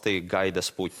valstī gaida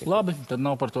Sputņiku. Labi, tad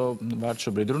nav par to vērts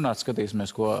šobrīd runāt.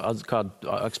 Skatīsimies, kādu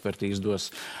ekspertīzi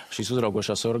dos šīs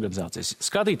uzraugošās organizācijas.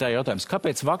 Skatītāji jautājums,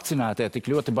 kāpēc vakcinētie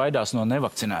tik ļoti baidās no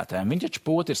nevakcinētēm? Viņi taču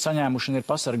poti ir saņēmuši un ir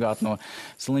pasargāti no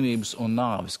slimības un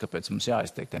nāvis. Kāpēc mums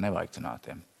jāiztiek tie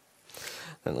nevakcinētiem?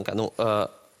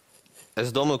 Es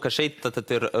domāju, ka šeit tad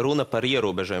ir runa par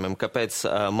ierobežojumiem. Kāpēc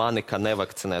mani, ka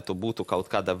nevakcinētu, būtu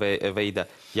kaut kāda veida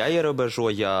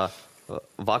jāierobežo, ja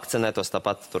vakcinētos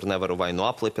tāpat tur nevaru vai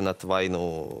aplipināt, vai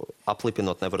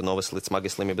aplipinot nevaru novest līdz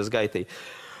smagai slimības gaitai.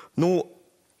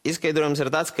 Izskaidrojums ir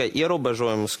tāds, ka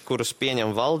ierobežojums, kurus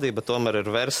pieņem valdība, tomēr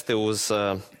ir vērsti uz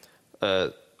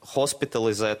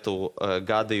hospitalizētu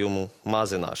gadījumu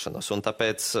mazināšanas.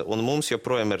 Un mums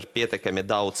joprojām ir pietiekami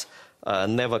daudz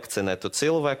nevakcinētu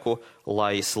cilvēku,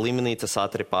 lai slimnīcas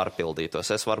ātri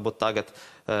pārpildītos. Es varbūt tagad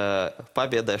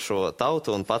pabiedēšu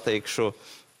tautu un pateikšu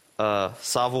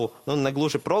savu,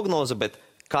 negluži prognozi, bet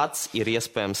kāds ir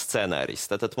iespējams scenārijs.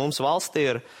 Tātad mums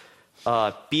valstī ir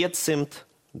 530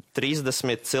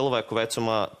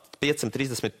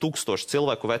 tūkstoši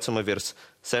cilvēku vecuma virs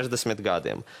 60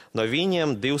 gadiem. No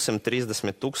viņiem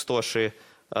 230 tūkstoši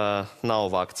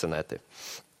nav vakcinēti.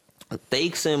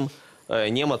 Teiksim,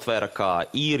 ņemot vērā, ka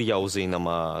ir jau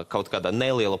zināma kaut kāda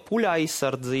neliela puļa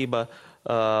aizsardzība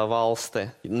valsti.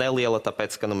 Neliela,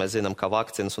 tāpēc, ka mēs zinām, ka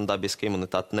vakcīnas un dabiska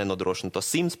imunitāte nenodrošina to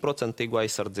 100%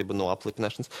 aizsardzību no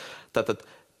aplipināšanas. Tātad,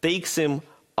 teiksim,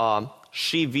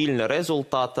 šī viļņa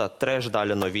rezultātā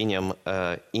trešdaļa no viņiem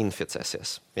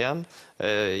inficēsies. Ja?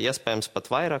 Iespējams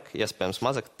pat vairāk, iespējams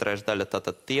mazāk trešdaļa,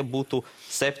 tātad tie būtu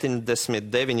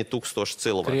 79 tūkstoši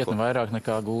cilvēku. Krietni vairāk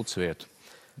nekā gultas vietu.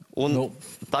 Un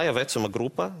tā jau vecuma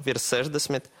grupa, virs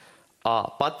 60,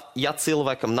 pat ja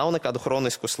cilvēkam nav nekādu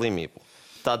hronisku slimību,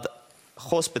 tad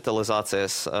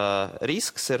hospitalizācijas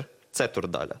risks ir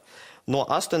ceturdaļa. No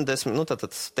 80,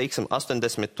 teiksim,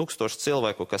 80 000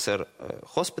 cilvēku, kas ir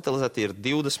hospitalizēti, ir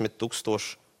 20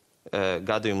 000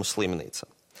 gadījumu slimnīca.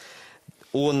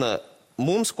 Un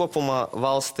mums kopumā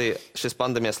valstī šis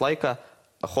pandēmijas laikā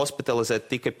hospitalizēt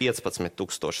tikai 15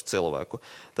 000 cilvēku.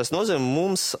 Tas nozīmē,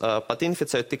 mums pat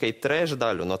inficējot tikai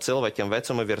trešdaļu no cilvēkiem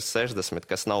vecuma virs 60,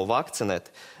 kas nav vakcinēti,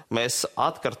 mēs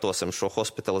atkartosim šo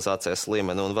hospitalizācijas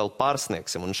līmeni un vēl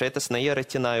pārsniegsim. Un šeit es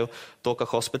neiereķināju to, ka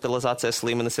hospitalizācijas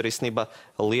līmenis ir īstenībā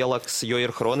lielāks, jo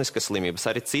ir hroniskas slimības.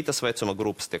 Arī citas vecuma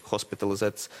grupas tiek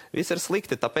hospitalizētas. Viss ir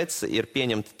slikti, tāpēc ir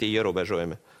pieņemti tie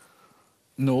ierobežojumi.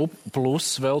 Nu,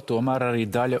 plus vēl tomēr arī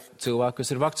daļa cilvēku, kas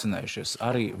ir vakcinējušies,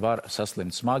 arī var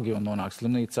saslimt smagi un nonākt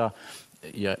slimnīcā.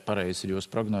 Ja pareizi ir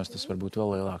jūsu prognozes, tas var būt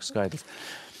vēl lielāks skaitlis.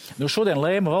 Nu, šodien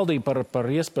lēma valdība par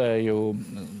iespēju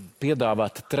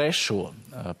piedāvāt trešo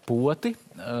poti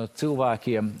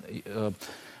cilvēkiem.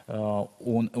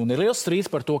 Un ir liels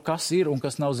strīds par to, kas ir un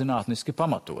kas nav zinātniski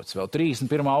pamatots. Vēl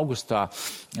 31. augustā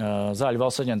Zāļu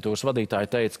valsts aģentūras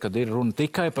vadītāji teica, ka ir runa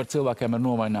tikai par cilvēkiem ar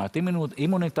novājinātu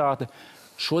imunitāti.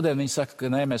 Šodien viņi saka, ka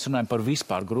nē, mēs runājam par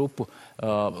vispār grupu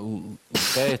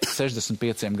pēc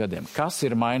 65 gadiem. Kas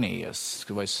ir mainījies?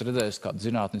 Vai es redzēju kādu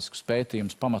zinātnisku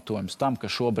pētījumus, pamatojums tam,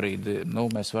 ka šobrīd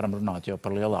mēs varam runāt jau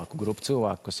par lielāku grupu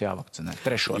cilvēku, kas jāvakcinē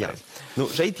trešoreiz?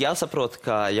 Šeit jāsaprot,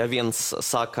 ka ja viens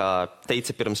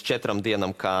teica pirms 4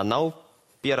 dienām, ka nav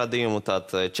pierādījumu, tad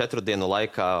 4 dienu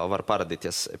laikā var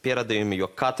parādīties pierādījumi, jo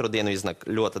katru dienu iznāk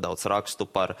ļoti daudz rakstu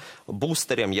par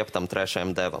boosteriem, jeb tam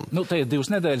trešajam devam. Te ir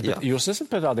 2 nedēļas, bet jūs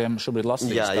esat pie tādiem šobrīd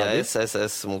lasījis? Jā, es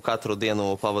esmu katru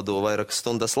dienu pavadu vairākas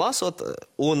stundas lasot,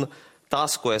 un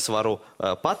tas, ko es varu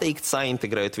pateikt,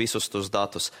 saintegrējot visus tos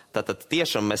datus, tad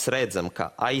tiešām mēs redzam,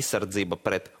 ka aizsardzība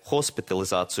pret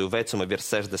hospitalizāciju vecuma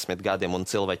virs 60 gadiem un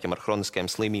cilvēkiem ar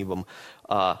hroniskajām slimībām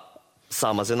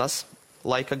samazinās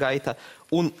laika gaita.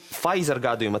 Un Pfizer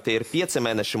gadījumā tie ir 5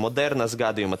 mēneši, Modernas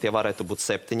gadījumā tie varētu būt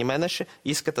 7 mēneši.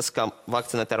 Izskatās, ka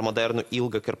vakcinēti ar Modernu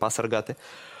ilgāk ir pasargāti.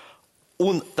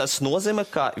 Un tas nozīmē,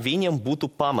 ka viņiem būtu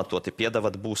pamatoti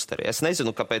piedāvāt boosteri. Es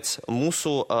nezinu, kāpēc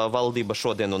mūsu valdība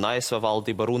šodien un ASV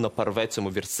valdība runa par vecumu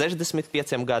virs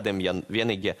 65 gadiem, ja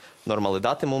vienīgi normāli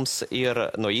dati mums ir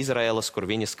no Izraēlas, kur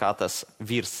viņi skatās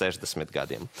virs 60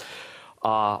 gadiem.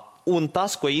 Un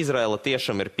tas, ko Izraela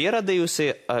tiešām ir pierādījusi,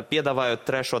 piedāvājot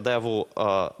trešo devu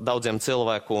daudziem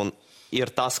cilvēku, ir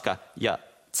tas, ka, ja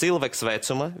cilvēks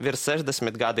vecuma virs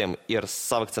 60 gadiem ir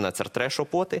savakcinēts ar trešo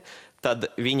poti, tad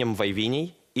viņam vai viņai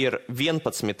ir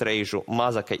 11 reižu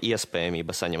mazāka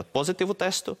iespējamība saņemt pozitīvu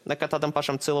testu nekā tādam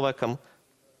pašam cilvēkam,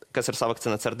 kas ir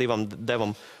savakcinēts ar 2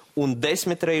 devam, un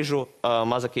 10 reižu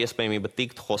mazāka iespējamība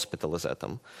tikt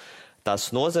hospitalizētam. Tas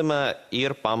nozīmē,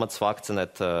 ir pamats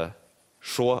vakcinēt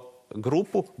šo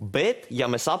grupu, bet, ja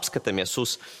mēs apskatāmies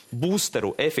uz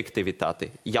boosteru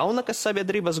efektivitāti jaunākas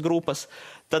sabiedrības grupas,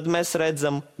 tad mēs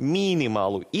redzam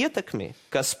minimālu ietekmi,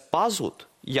 kas pazūd,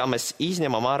 ja mēs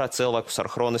izņemam ārā cilvēkus ar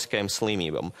hroniskajām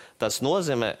slimībām. Tas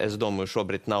nozīmē, es domāju,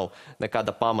 šobrīd nav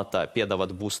nekāda pamata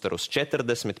piedāvāt boosterus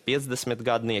 40, 50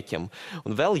 gadniekiem.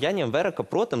 Un vēl jāņem vērā, ka,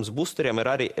 protams, boosteriem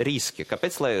ir arī riski.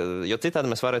 Kāpēc? Jo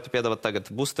citādi mēs varētu piedāvāt tagad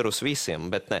boosterus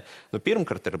visiem, bet ne.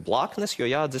 Pirmkārt ir blaknes, jo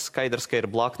jāatzīst skaidrs, ka ir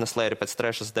blaknes, lai arī pēc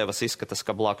trešas devas izskatās,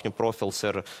 ka blakņu profils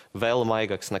ir vēl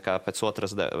maigāks nekā pēc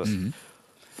otras devas.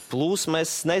 Plus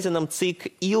mēs nezinām, cik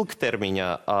ilgtermiņā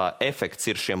efekts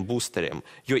ir šiem boosteriem,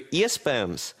 jo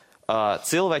iespējams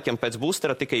cilvēkiem pēc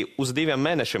boostera tikai uz 2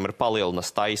 mēnešiem ir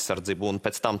palielinās tā aizsardzība un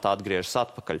pēc tam tā atgriežas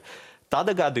atpakaļ.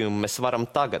 Tādā gadījumā mēs varam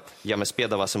tagad, ja mēs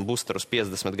piedāvāsim boosterus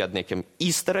 50 gadniekiem,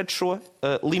 izterēt šo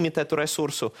limitētu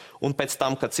resursu, un pēc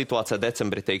tam, kad situācija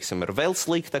decembrī, teiksim, ir vēl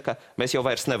sliktāka, mēs jau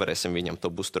vairs nevarēsim viņam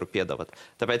to boosteru piedāvāt.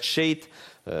 Tāpēc šeit,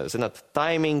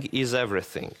 timing is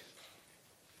everything.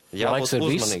 Laiks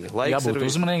ir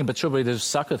uzmanīgi, bet šobrīd jūs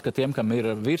sakat, ka tiem, kam ir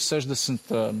virs 60,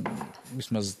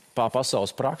 vismaz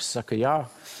pasaules praksa saka jā,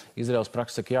 Izraels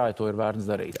praksa saka jā, ja to ir vērts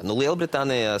darīt.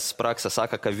 Lielbritānijas praksa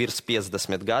saka, ka virs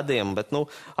 50 gadiem, bet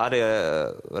arī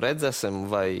redzēsim,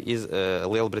 vai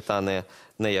Lielbritānija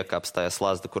neiekāps tajā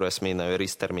slazda, kuru es minēju, ir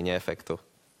īstermiņa efektu.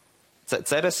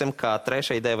 Cerēsim, ka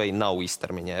trešai devai nav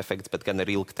īstermiņa efekts, bet gan ir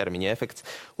ilgtermiņa efekts,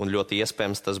 un ļoti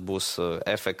iespējams tas būs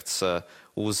efekts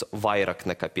uz vairāk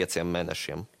nekā 5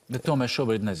 mēnešiem. Bet to mēs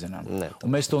šobrīd nezinām.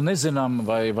 Un mēs to nezinām,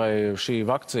 vai šī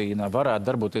vakcīna varētu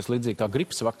darboties līdzīgi kā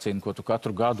gripas vakcīna, ko tu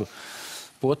katru gadu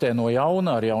potē no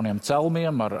jauna, ar jauniem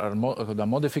celmiem, ar kādām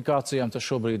modifikācijām. Tas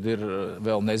šobrīd ir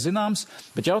vēl nezināms.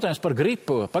 Bet jautājums par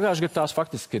gripu. Pagājušajā gadā tās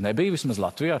faktiski nebija, vismaz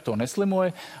Latvijā ar to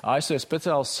neslimoja. ASV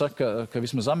speciālisti saka, ka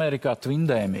vismaz Amerikā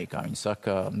tvindēmija, kā viņi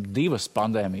saka, 2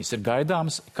 pandēmijas ir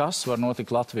gaidāmas. Kas var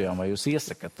notikt Latvijā? Vai jūs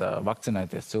iesakat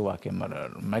vakcinēties cilvēkiem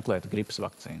ar meklēt gripas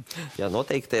vakcīnu? Jā,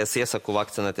 noteikti es iesaku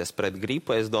vakcinēties pret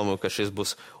gripu. Es domāju, ka šis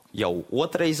būs jau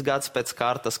 2. gads pēc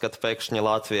kārtas, kad pēkšņi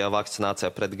Latvijā vakcinācija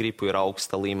pret gripu ir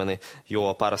augsta līmenī, jo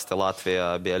parasti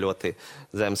Latvijā bija ļoti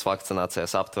zemes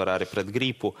vakcinācijas aptver arī pret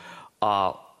gripu.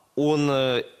 Un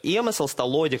iemesls tā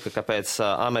loģika, kāpēc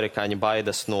amerikāņi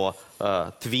baidas no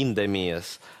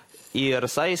tvindēmijas, ir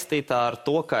saistīta ar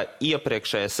to, ka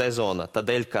iepriekšējā sezona,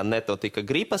 tādēļ, ka nenotika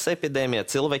gripas epidēmija,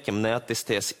 cilvēkiem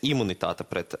neattīsties imunitāte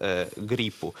pret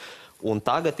gripu. Un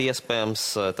tagad, iespējams,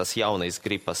 tas jaunais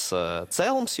gripas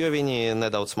cēlums, jo viņi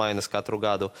nedaudz mainas katru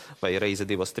gadu, vai reizi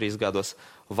 2-3 gados,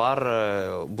 var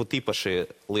būt īpaši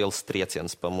liels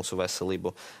trieciens pa mūsu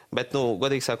veselību. Bet,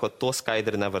 godīgi sakot, to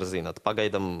skaidri nevar zināt.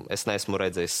 Pagaidām es neesmu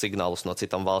redzējis signālus no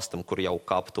citām valstīm, kur jau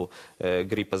kaptu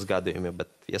gripas gadījumi,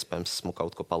 bet iespējams esmu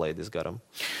kaut ko palaidis garam.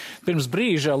 Pirms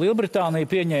brīža Lielbritānija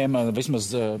pieņēma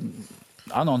vismaz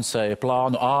anoncēja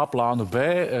plānu A, plānu B,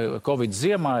 Covid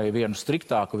ziemai, vienu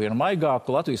striktāku, vienu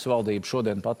maigāku. Latvijas valdība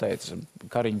šodien pateica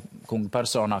Kariņa kunga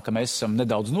personā, ka mēs esam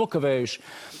nedaudz nokavējuši.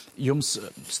 Jums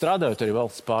strādājot arī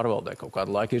valsts pārvaldē kaut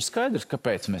kādu laiku, ir skaidrs,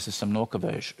 kāpēc mēs esam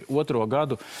nokavējuši 2.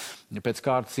 gadu pēc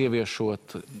kārtas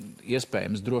ieviešot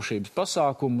iespējams drošības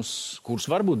pasākumus, kurus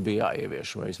varbūt bija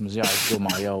jāievieš, vai vismaz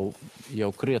jāizdomā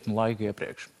jau krietnu laiku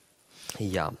iepriekš.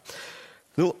 Jā.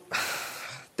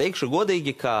 Teikšu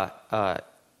godīgi, ka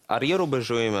ar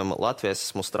ierobežojumiem Latvijas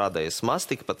esmu strādājis maz,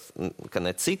 tikpat, ka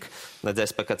necik, nedz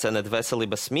SPKC, nedz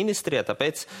veselības ministrijā,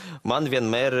 tāpēc man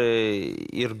vienmēr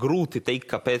ir grūti teikt,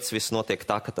 kāpēc viss notiek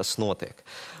tā, ka tas notiek.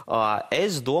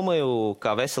 Es domāju,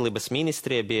 ka veselības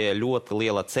ministrijā bija ļoti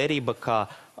liela cerība, ka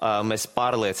mēs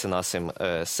pārliecināsim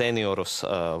seniorus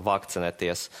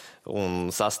vakcinēties un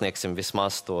sasniegsim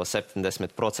vismaz to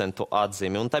 70%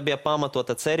 atzīmi. Un tā bija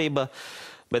pamatota cerība,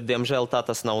 bet, diemžēl, tā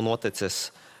tas nav noticis.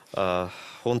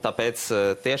 Un tāpēc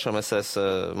tiešām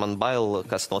man bail,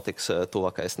 kas notiks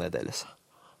tuvākais nedēļas.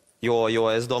 Jo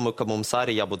es domāju, ka mums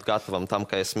arī jābūt gatavam tam,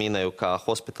 ka es minēju, ka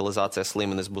hospitalizācijas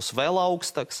līmenis būs vēl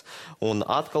augstāks un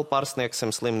atkal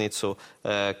pārsniegsim slimnīcu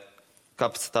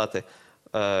kapacitāti.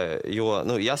 Jo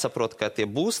jāsaprot, ka tie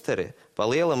boosteri pa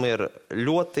lielam ir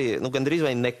ļoti, gandrīz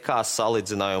vai nekā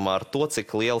salīdzinājumā ar to,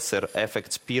 cik liels ir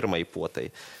efekts pirmai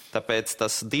potei. Tāpēc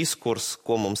tas diskurs,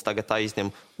 ko mums tagad aizņem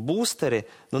boosteri,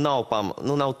 nav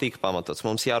tik pamatots.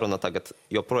 Mums jārunā tagad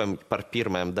joprojām par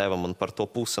pirmajām devām un par to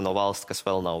pusi no valsts, kas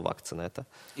vēl nav vakcinēta.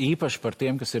 Īpaši par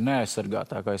tiem, kas ir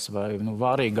neaizsargātākais vai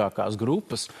vārīgākās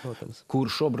grupas,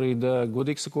 kur šobrīd,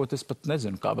 godīgi sakot, es pat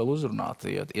nezinu, kā vēl uzrunāt.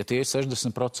 Ja tie ir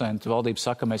 60%, valdība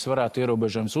saka, mēs varētu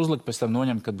ierobežojumus uzlikt, pēc tam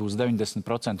noņemt, kad būs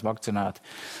 90% vakcinēti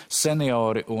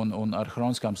seniori un ar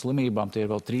hroniskām slimībām, tie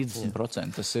ir vēl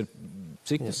 30%. Tas ir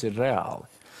cik tas ir reāli?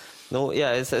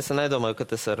 Es nedomāju, ka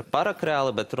tas ir pārāk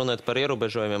reāli, bet runājot par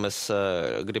ierobežojumiem, es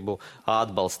gribu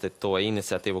atbalstīt to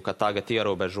iniciatīvu, ka tagad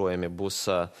ierobežojumi būs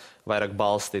vairāk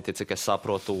balstīti, cik es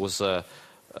saprotu, uz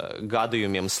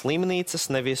gadījumiem slimnīcas,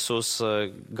 nevis uz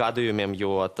gadījumiem,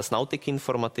 jo tas nav tik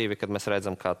informatīvi, kad mēs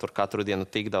redzam, ka tur katru dienu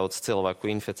tik daudz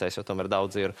cilvēku inficēs, jo tomēr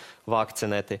daudz ir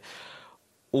vakcinēti.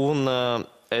 Un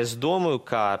es domāju,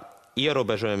 ka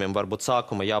ierobežojumiem varbūt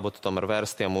sākuma jābūt tomēr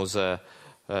vērstiem uz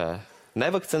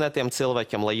nevakcinētiem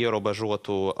cilvēkiem, lai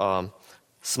ierobežotu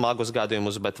smagus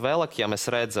gadījumus, bet vēlāk, ja mēs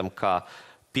redzam, ka,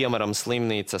 piemēram,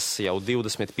 slimnīcas jau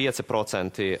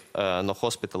 25% no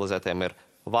hospitalizētiem ir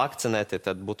vakcinēti,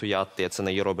 tad būtu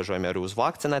jāattiecina ierobežojumi arī uz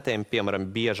vakcinētiem. Piemēram,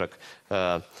 biežāk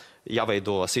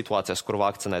jāveido situācijas, kur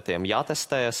vakcinētiem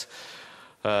jātestējas.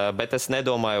 Bet es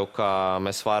nedomāju, ka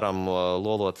mēs varam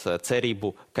lolot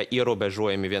cerību, ka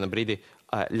ierobežojumi viena brīdi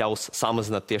ļaus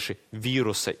samazināt tieši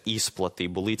vīrusa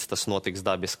izplatību, līdz tas notiks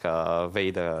dabiskā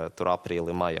veidā tur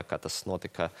aprīlī, maijā, kā tas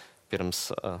notika pirms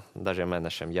dažiem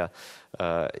mēnešiem.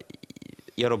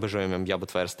 Ierobežojumiem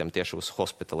jābūt vērstiem tieši uz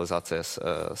hospitalizācijas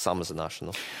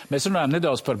samazināšanu. Mēs runājam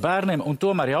nedaudz par bērniem, un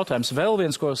tomēr jautājums vēl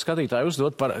viens, ko skatītāji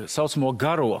uzdod par saucamo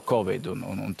garo Covid,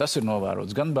 un tas ir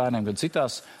novērots gan bērniem, gan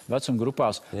citās vecuma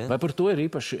grupās. Vai par to ir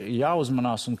īpaši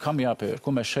jāuzmanās un kam jāpievēr?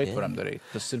 Ko mēs šeit varam darīt?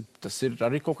 Tas ir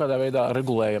arī kaut kādā veidā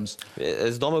regulējams.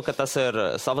 Es domāju, ka tas ir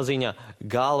sava ziņā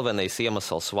galvenais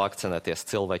iemesls vakcinēties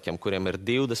cilvēkiem, kuriem ir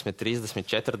 20, 30,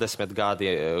 40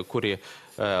 gadi, kuri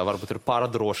varbūt ir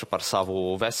pārdroši par savu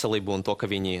veselību un to, ka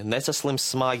viņi nesaslims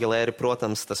smagi, lai arī,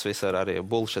 protams, tas viss ir arī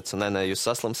bullshits. Nē, jūs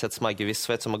saslimsiet smagi, visas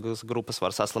vecuma grupas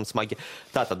var saslimt smagi.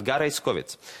 Tātad garais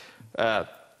Covid.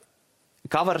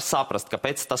 Kā var saprast,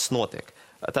 kāpēc tas notiek?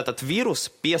 Tātad vīrus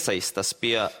piesaistas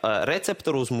pie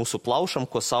receptoru uz mūsu plaušam,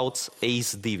 ko sauc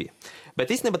ACE2.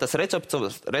 Bet īstenībā tas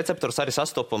receptors arī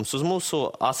sastopams uz mūsu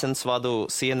asinsvadu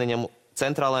sieniņam,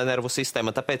 centrālajā nervu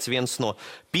sistēma, tāpēc viens no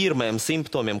pirmajiem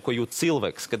simptomiem, ko jūt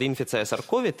cilvēks, kad inficējas ar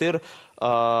Covid, ir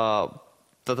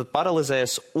tātad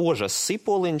paralizējas ožas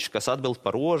sipoliņš, kas atbild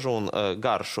par ožu un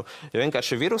garšu. Jo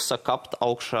vienkārši virusa kapt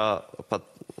augšā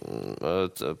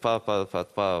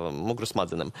pa muguru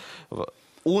smadzenēm.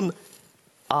 Un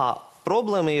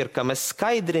problēma ir, ka mēs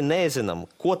skaidri nezinām,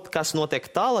 kas notiek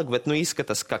tālāk, bet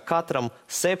izskatās, ka katram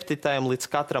 7. līdz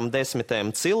katram 10.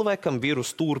 cilvēkam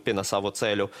vīrus turpina savu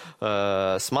ceļu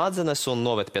smadzenes un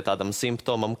noved pie tādam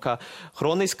simptomam, kā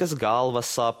hroniskas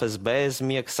galvas sāpes,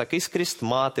 bezmiegs, sāk izkrist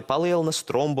māti, palielinās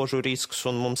trombožu riskus,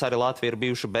 un mums arī Latvijā ir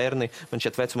bijuši bērni, man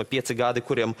šķiet vecuma 5 gadi,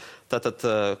 kuriem tātad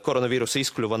koronavīrus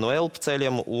izkļuva no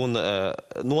elpceļiem un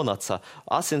nonāca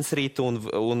asinsrītu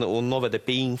un noveda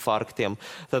pie infarktiem.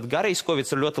 Tad garais Covid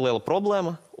ir ļoti liela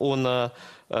problēma, un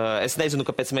es nezinu,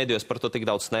 kāpēc medijos par to tik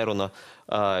daudz nerunā,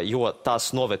 jo tās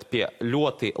noved pie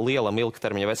ļoti lielam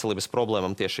ilgtermiņa veselības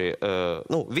problēmām tieši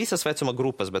visas vecuma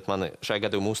grupas, bet mani šajā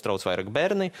gadījumā uztrauc vairāk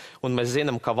bērni, un mēs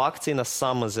zinām, ka vakcīnas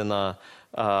samazina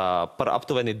par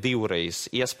aptuveni 2 reizes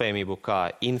iespējamību, kā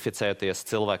inficēties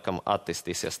cilvēkam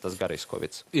attīstīsies tas garais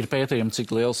Covid. Ir pētījumi,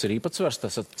 cik liels ir īpatsvars,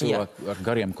 tas cilvēki ar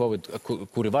gariem Covid,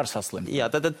 kuri var saslimt? Jā,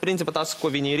 tad principā tas,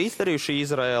 ko viņi ir izdarījuši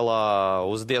Izraēlā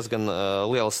uz diezgan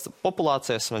lielas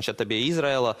populācijas, man šeit bija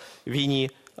Izraēla, viņi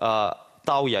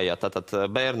taujāja tātad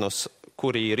bērnus,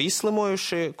 kuri ir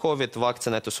izslimojuši Covid,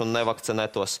 vakcinētus un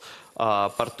nevakcinētos,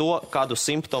 par to, kādu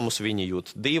simptomus viņi jūt.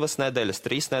 2 nedēļas,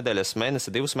 3 nedēļas,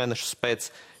 mēnesi, 2 mēnešus pēc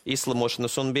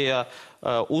izslimošanas, un bija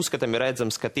uzskatami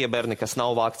redzams, ka tie bērni, kas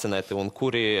nav vakcinēti un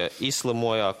kuri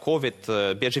izslimoja Covid,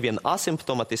 bieži vien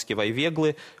asimptomatiski vai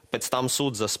viegli, pēc tam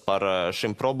sūdzas par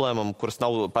šīm problēmām, kuras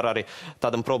nav par arī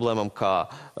tādām problēmām kā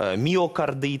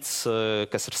miokardīts,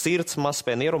 kas ir sirds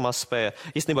mazspēja, nieru mazspēja.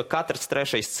 Īstenībā katrs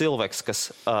 3. cilvēks, kas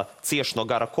cieš no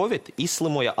gara Covid,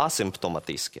 izslimoja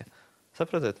asimptomatiski.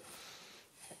 Saprotiet?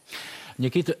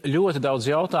 Nikita, ļoti daudz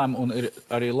jautājumu un ir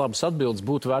arī labas atbildes.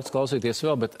 Būtu vērts klausīties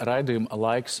vēl, bet raidījuma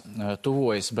laiks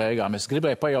tuvojas beigām. Es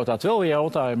gribēju pajautāt vēl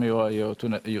jautājumu, jo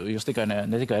jūs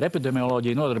ne tikai ar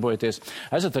epidemioloģiju nodarbojaties.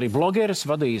 Esat arī blogeris,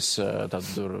 vadījis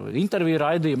interviju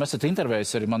raidījumu, esat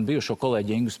intervējis arī man bijušo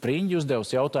kolēģi Ingu Spriņģi,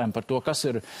 uzdevusi jautājumu par to, kas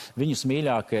ir viņas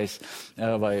mīļākais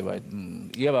vai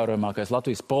ievērojamākais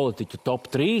Latvijas politiķu top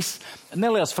 3.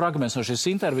 Neliels fragments no šīs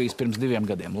intervijas pirms 2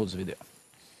 gadiem, lūdzu video.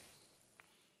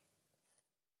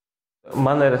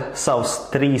 Man ir savs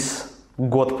 3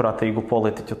 godprātīgu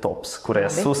politiķu tops, kur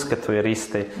es uzskatu ir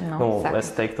īsti,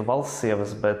 es teiktu valsts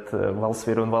sievas, bet valsts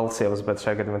vīru un valsts sievas, bet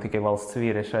šajā gadījumā tikai valsts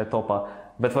vīri šajā topā.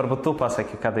 Bet varbūt tu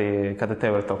pasaki, kādi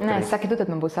tev ir top 3? Nē, saki tu,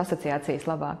 tad man būs asociācijas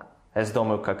labāk. Es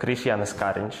domāju, ka Krišjānis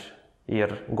Kariņš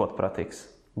ir godprātīgs.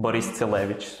 Boris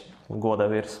Cilevičs, goda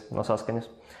vīrs no Saskaņas.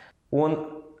 Un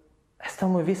es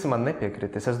domāju, visi man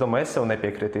nepiekritīs. Es domāju, es sev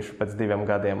nepiekritīšu pēc 2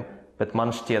 gadiem, bet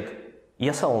man šķiet,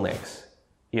 Iesaulnieks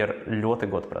ir ļoti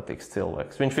godprātīgs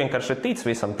cilvēks. Viņš vienkārši tic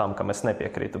visam tam, kam es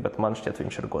nepiekrītu, bet man šķiet,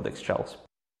 viņš ir godīgs čalis.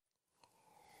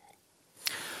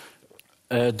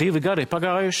 2 gadi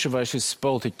pagājuši, vai šis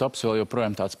politiķu tops vēl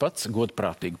joprojām tāds pats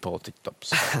godprātīgi politiķu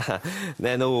tops?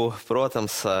 Nē,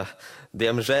 protams,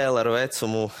 diemžēl ar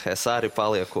vecumu es arī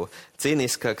palieku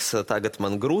cīniskāks. Tagad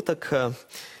man grūtāk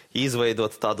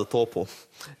izveidot tādu topu.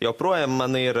 Joprojām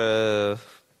man ir...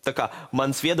 Tā kā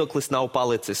mans viedoklis nav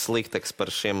palicis sliktāks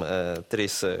par šiem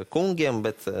 3 kungiem,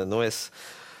 bet es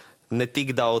ne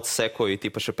tik daudz sekoju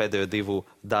tīpaši pēdējo 2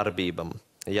 darbībām.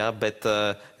 Ja, bet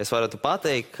es varētu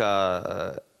pateikt,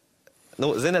 ka,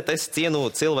 ziniet, es cienu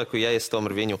cilvēku, ja es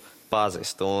tomēr viņu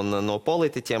pazīstu. Un no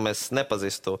politiķiem es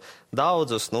nepazīstu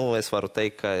daudzus. Es varu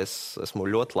teikt, ka es esmu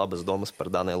ļoti labas domas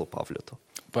par Danielu Pavļotu.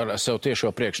 Par sev tiešo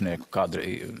priekšnieku,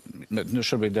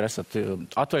 šobrīd esat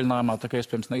atvaļinājumā, tā kā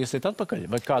iespējams neiesiet atpakaļ,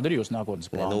 vai kāda ir jūsu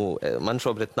nākotnes plāna? Man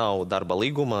šobrīd nav darba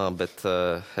līgumā, bet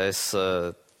es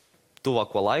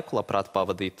tuvāko laiku labprāt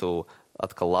pavadītu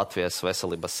atkal Latvijas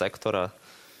veselības sektorā,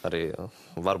 arī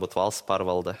varbūt valsts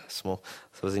pārvalde, esmu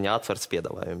ziņā atverts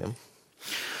piedāvājumiem.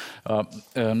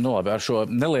 Labi, ar šo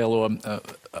nelielo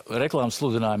reklāmas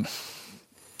sludinājumu.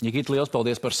 Nikita, liels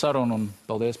paldies par sarunu un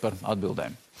paldies par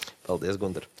atbildēm. Paldies,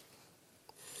 Gundar.